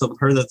at Jerusalem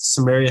heard that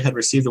Samaria had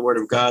received the word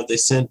of God, they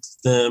sent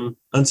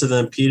unto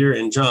them Peter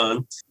and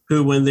John,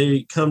 who when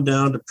they come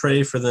down to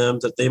pray for them,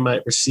 that they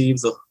might receive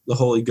the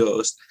Holy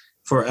Ghost.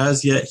 For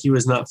as yet he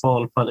was not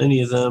fallen upon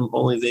any of them,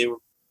 only they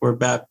were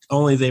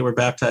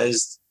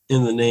baptized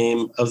in the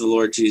name of the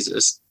Lord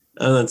Jesus.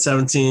 And then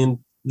 17,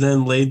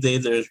 then laid they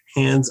their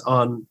hands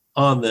on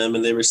them,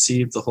 and they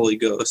received the Holy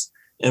Ghost.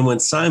 And when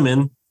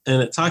Simon,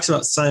 and it talks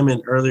about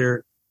Simon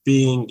earlier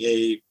being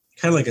a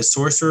kind of like a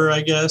sorcerer,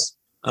 I guess,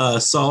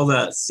 saw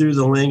that through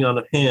the laying on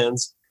of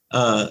hands,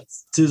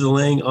 through the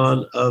laying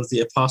on of the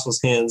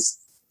apostles' hands,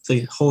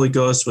 the Holy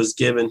Ghost was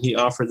given. He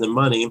offered them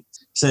money,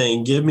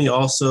 saying, give me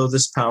also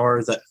this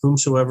power, that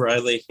whomsoever I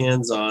lay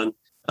hands on,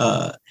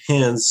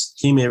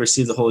 he may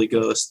receive the Holy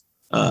Ghost.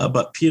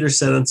 But Peter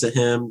said unto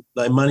him,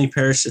 thy money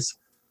perish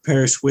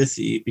with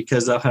thee,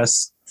 because thou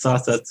hast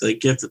thought that the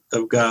gift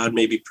of God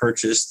may be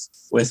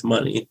purchased with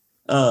money.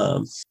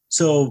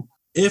 So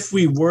if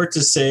we were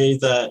to say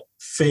that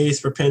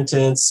faith,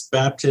 repentance,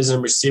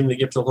 baptism, receiving the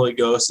gift of the Holy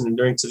Ghost, and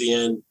enduring to the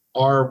end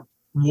are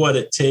what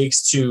it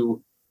takes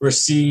to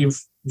receive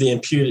the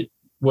imputed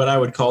what I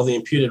would call the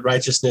imputed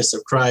righteousness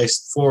of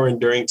Christ for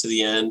enduring to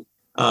the end,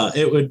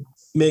 it would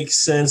make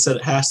sense that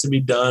it has to be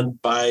done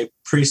by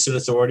priesthood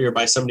authority or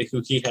by somebody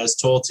who he has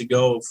told to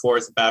go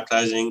forth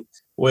baptizing,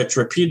 which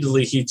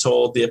repeatedly he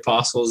told the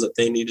apostles that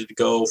they needed to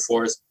go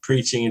forth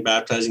preaching and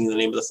baptizing in the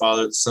name of the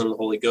Father, the Son, and the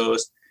Holy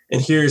Ghost.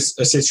 And here's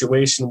a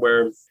situation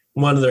where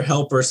one of their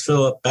helpers,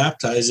 Philip,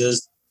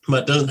 baptizes,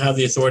 but doesn't have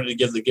the authority to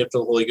give the gift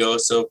of the Holy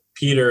Ghost. So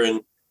Peter and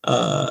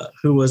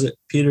who was it?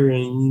 Peter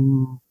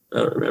and I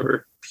don't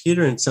remember.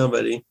 Peter and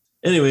somebody.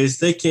 Anyways,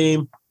 they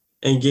came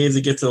and gave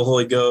the gift of the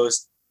Holy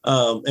Ghost.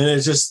 And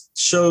it just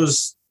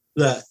shows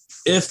that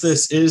if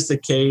this is the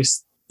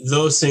case,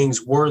 those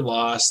things were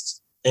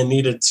lost and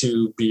needed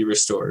to be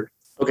restored.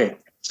 Okay.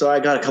 So I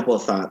got a couple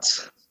of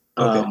thoughts.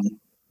 Okay.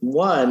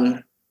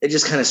 One, it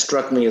just kind of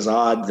struck me as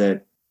odd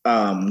that,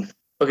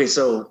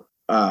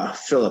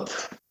 Philip,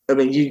 I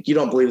mean, you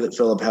don't believe that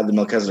Philip had the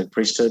Melchizedek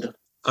priesthood?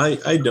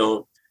 I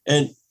don't.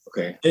 And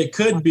Okay. it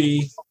could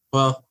be,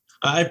 well,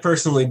 I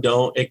personally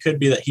don't. It could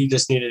be that he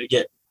just needed to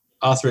get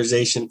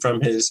authorization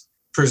from his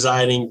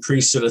presiding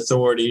priesthood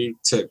authority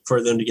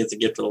for them to get the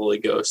gift of the Holy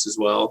Ghost as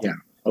well. Yeah.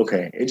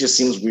 Okay. It just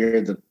seems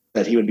weird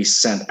that he would be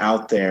sent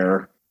out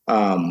there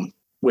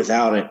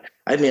without it.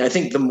 I mean, I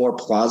think the more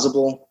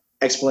plausible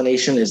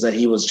explanation is that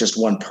he was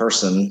just one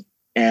person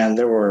and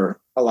there were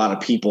a lot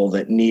of people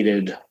that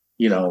needed,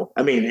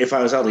 I mean, if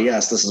I was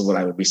LDS, this is what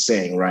I would be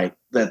saying, right?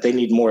 That they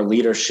need more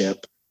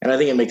leadership. And I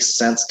think it makes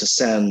sense to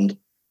send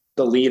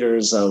the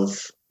leaders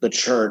of the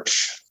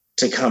church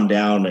to come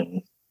down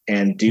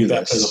and do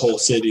that this. for the whole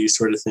city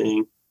sort of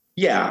thing.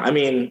 Yeah. I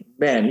mean,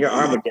 man, your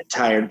arm would get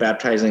tired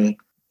baptizing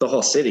the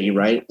whole city,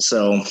 right?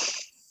 So,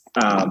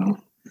 but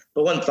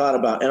one thought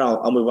about, and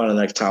I'll move on to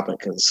the next topic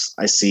because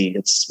I see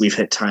we've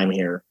hit time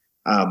here.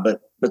 But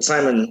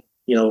Simon,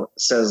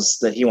 says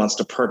that he wants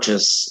to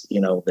purchase,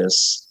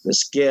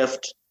 this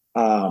gift.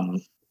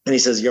 And he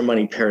says, your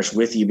money perished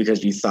with you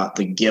because you thought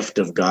the gift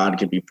of God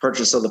could be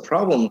purchased. So the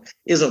problem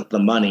isn't the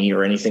money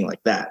or anything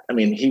like that. I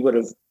mean, he would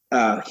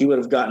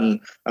have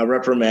gotten a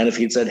reprimand if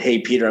he'd said, hey,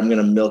 Peter, I'm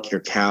going to milk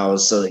your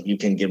cows so that you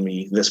can give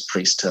me this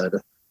priesthood.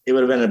 It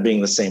would have ended up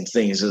being the same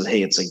thing. He says,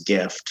 hey, it's a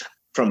gift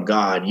from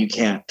God. You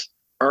can't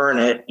earn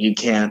it. You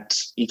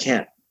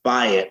can't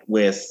buy it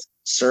with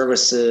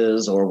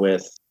services or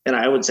with, and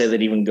I would say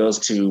that even goes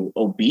to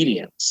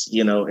obedience.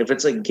 If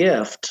it's a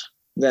gift,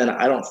 then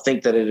I don't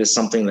think that it is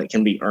something that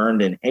can be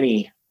earned in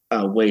any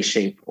way,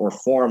 shape, or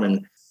form.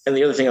 And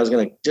the other thing I was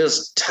going to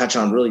just touch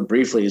on really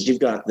briefly is you've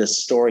got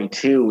this story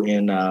too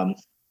in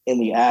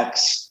the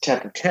Acts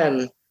chapter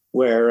 10,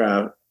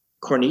 where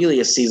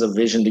Cornelius sees a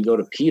vision to go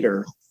to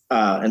Peter.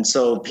 And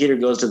so Peter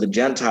goes to the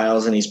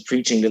Gentiles and he's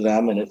preaching to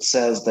them. And it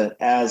says that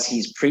as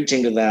he's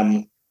preaching to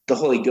them, the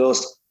Holy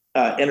Ghost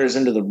enters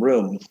into the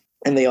room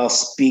and they all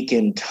speak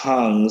in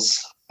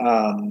tongues.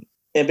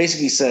 It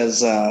basically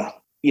says,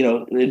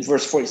 in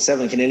verse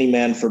 47, can any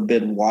man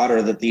forbid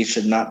water that these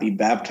should not be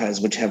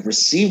baptized, which have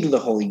received the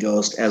Holy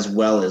Ghost as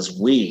well as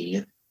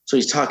we? So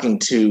he's talking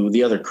to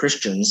the other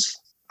Christians,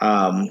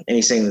 and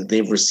he's saying that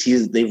they've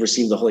received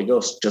the Holy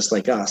Ghost just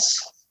like us.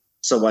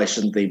 So why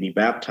shouldn't they be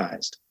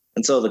baptized?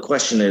 And so the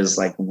question is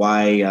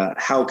why?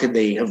 How could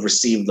they have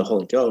received the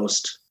Holy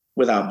Ghost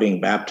without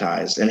being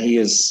baptized? And he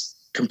is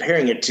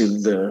comparing it to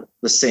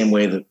the same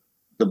way that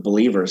the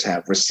believers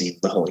have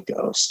received the Holy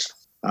Ghost.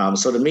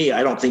 So to me,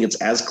 I don't think it's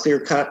as clear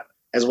cut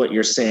as what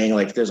you're saying.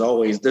 There's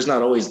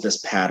not always this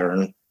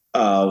pattern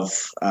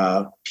of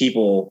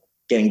people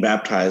getting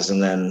baptized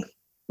and then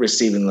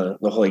receiving the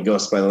Holy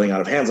Ghost by the laying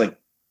out of hands.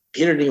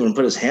 Peter didn't even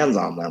put his hands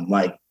on them.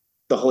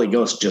 The Holy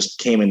Ghost just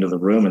came into the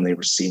room and they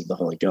received the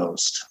Holy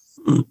Ghost.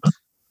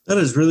 That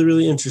is really,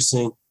 really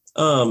interesting.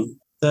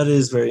 That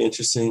is very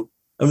interesting.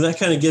 I mean, that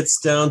kind of gets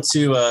down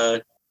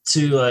to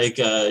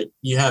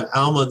you have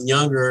Alma the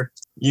Younger,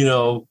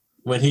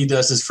 when he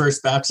does his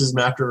first baptism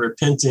after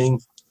repenting.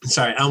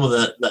 Alma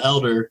the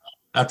Elder,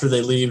 after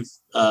they leave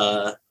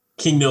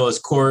King Noah's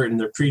court and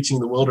they're preaching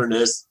the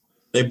wilderness,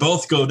 they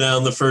both go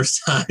down the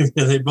first time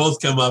and they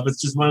both come up.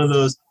 It's just one of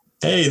those,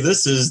 hey,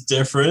 this is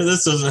different.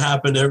 This doesn't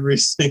happen every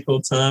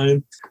single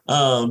time.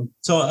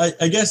 So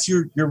I guess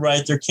you're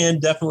right. There can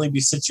definitely be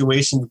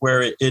situations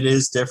where it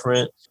is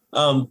different.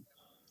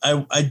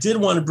 I did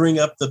want to bring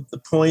up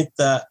the point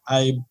that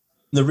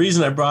the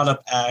reason I brought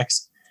up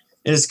Acts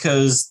is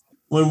because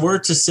when we're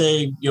to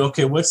say,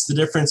 okay, what's the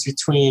difference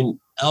between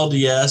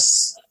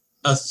LDS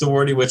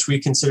authority, which we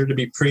consider to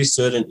be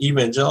priesthood, and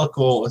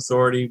evangelical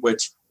authority,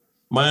 which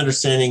my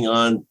understanding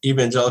on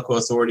evangelical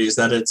authority is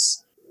that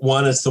it's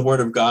one, it's the word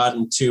of God,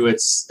 and two,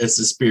 it's the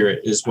Spirit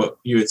is what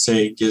you would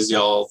say gives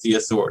y'all the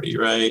authority,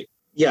 right?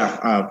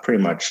 Yeah,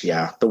 pretty much.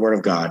 Yeah, the word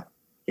of God.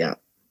 Yeah.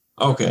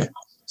 Okay.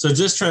 So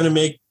just trying to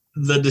make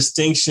the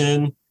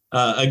distinction,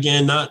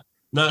 again, not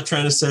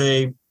trying to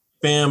say,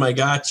 bam, I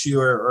got you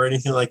or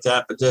anything like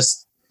that, but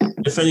just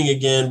defending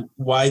again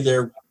why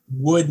there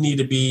would need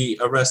to be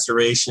a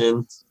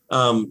restoration.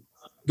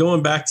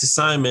 Going back to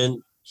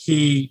Simon,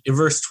 in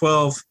verse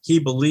 12, he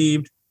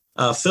believed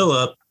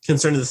Philip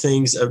concerning the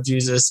things of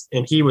Jesus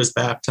and he was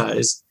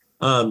baptized.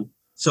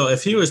 So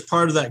if he was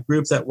part of that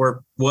group that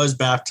was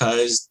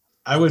baptized,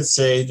 I would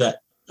say that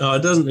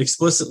it doesn't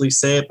explicitly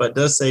say it, but it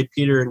does say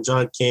Peter and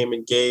John came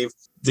and gave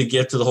the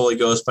gift of the Holy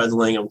Ghost by the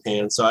laying on of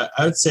hands. So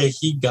I would say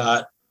he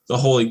got the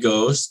Holy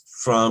Ghost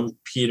from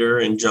Peter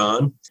and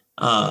John.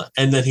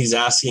 And then he's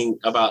asking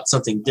about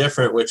something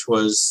different, which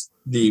was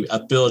the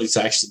ability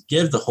to actually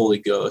give the Holy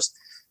Ghost.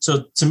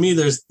 So to me,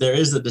 there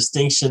is a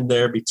distinction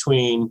there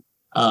between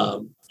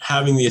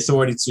having the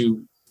authority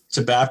to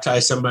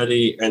baptize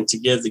somebody and to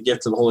give the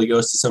gift of the Holy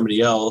Ghost to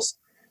somebody else,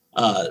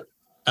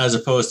 as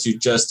opposed to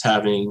just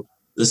having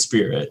the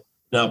Spirit.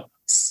 Now,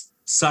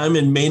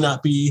 Simon may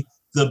not be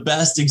the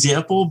best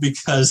example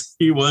because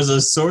he was a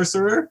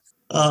sorcerer.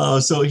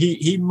 So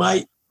he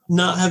might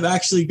not have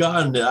actually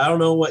gotten it. I don't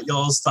know what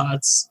y'all's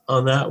thoughts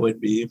on that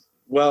would be.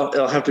 Well,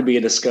 it'll have to be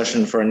a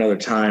discussion for another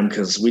time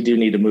because we do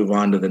need to move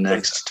on to the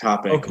next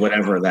topic, Okay.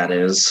 Whatever that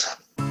is.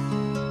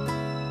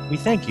 We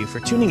thank you for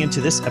tuning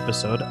into this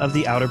episode of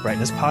the Outer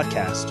Brightness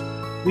Podcast.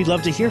 We'd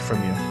love to hear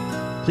from you.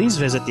 Please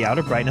visit the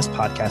Outer Brightness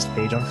Podcast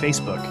page on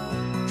Facebook.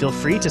 Feel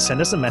free to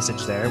send us a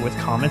message there with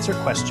comments or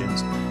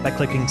questions by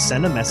clicking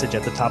Send a Message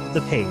at the top of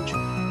the page,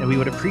 and we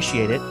would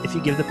appreciate it if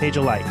you give the page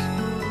a like.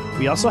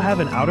 We also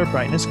have an Outer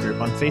Brightness group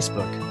on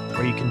Facebook,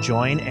 where you can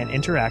join and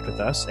interact with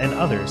us and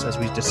others as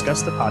we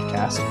discuss the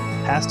podcast,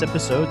 past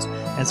episodes,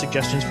 and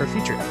suggestions for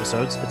future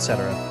episodes,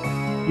 etc.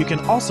 You can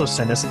also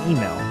send us an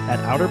email at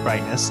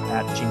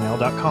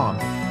outerbrightness@gmail.com.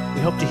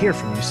 We hope to hear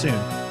from you soon.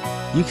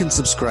 You can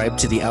subscribe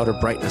to the Outer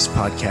Brightness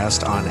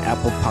podcast on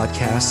Apple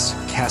Podcasts,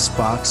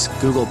 CastBox,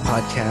 Google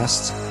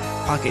Podcasts,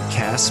 Pocket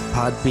Casts,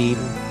 Podbean,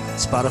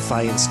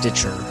 Spotify, and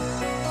Stitcher.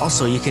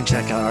 Also, you can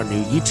check out our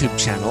new YouTube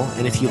channel,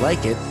 and if you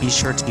like it, be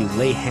sure to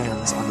lay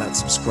hands on that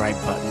subscribe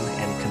button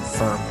and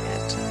confirm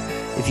it.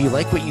 If you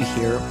like what you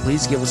hear,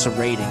 please give us a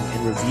rating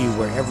and review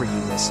wherever you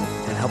listen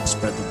and help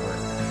spread the word.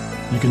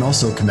 You can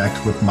also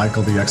connect with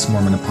Michael the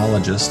Ex-Mormon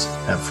Apologist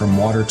at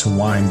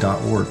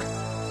FromWaterToWine.org,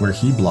 where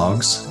he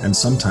blogs, and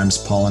sometimes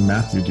Paul and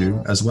Matthew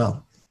do as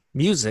well.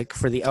 Music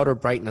for the Outer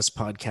Brightness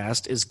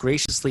podcast is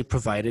graciously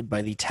provided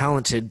by the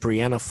talented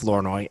Brianna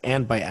Flournoy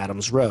and by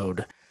Adams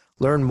Road.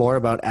 Learn more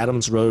about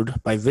Adams Road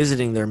by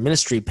visiting their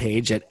ministry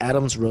page at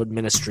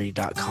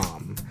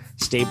adamsroadministry.com.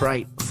 Stay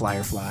bright,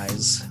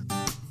 fireflies.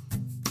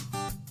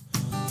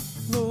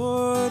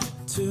 Lord,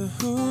 to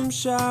whom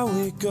shall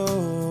we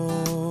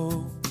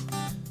go?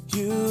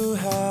 You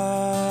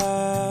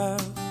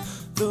have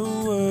the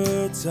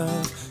words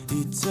of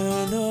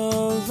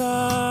eternal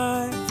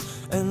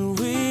life, and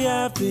we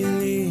have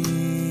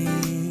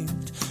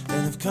believed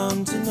and have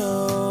come to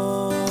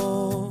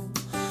know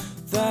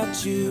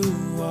that you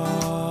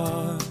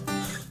are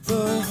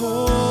the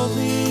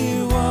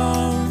Holy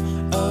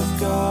One of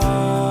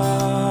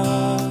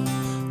God,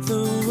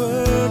 the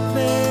Word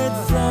made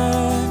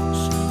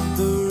flesh,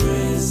 the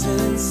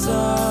risen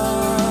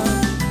Son.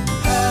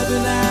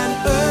 Heaven and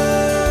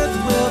earth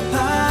will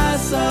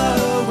pass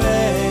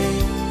away,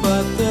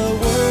 but the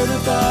word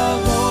of the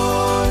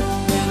Lord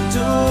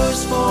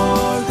endures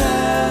forever.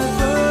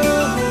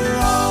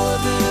 All of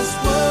this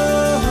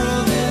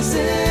world is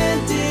in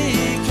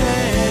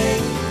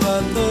decay,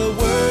 but the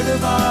word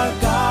of our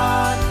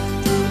God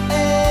through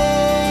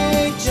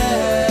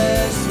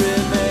ages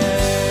remains.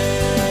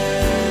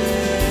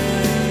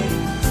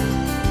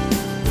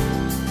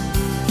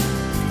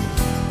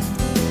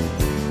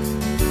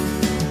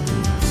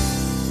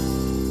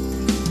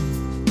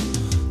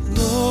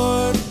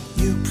 Lord,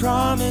 you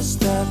promised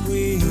that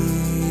we,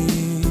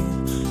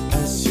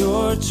 as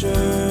your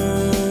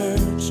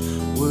church,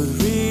 would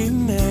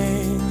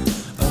remain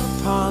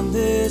upon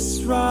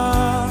this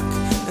rock,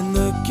 and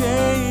the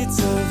gates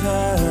of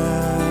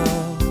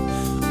hell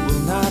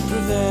will not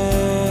prevail.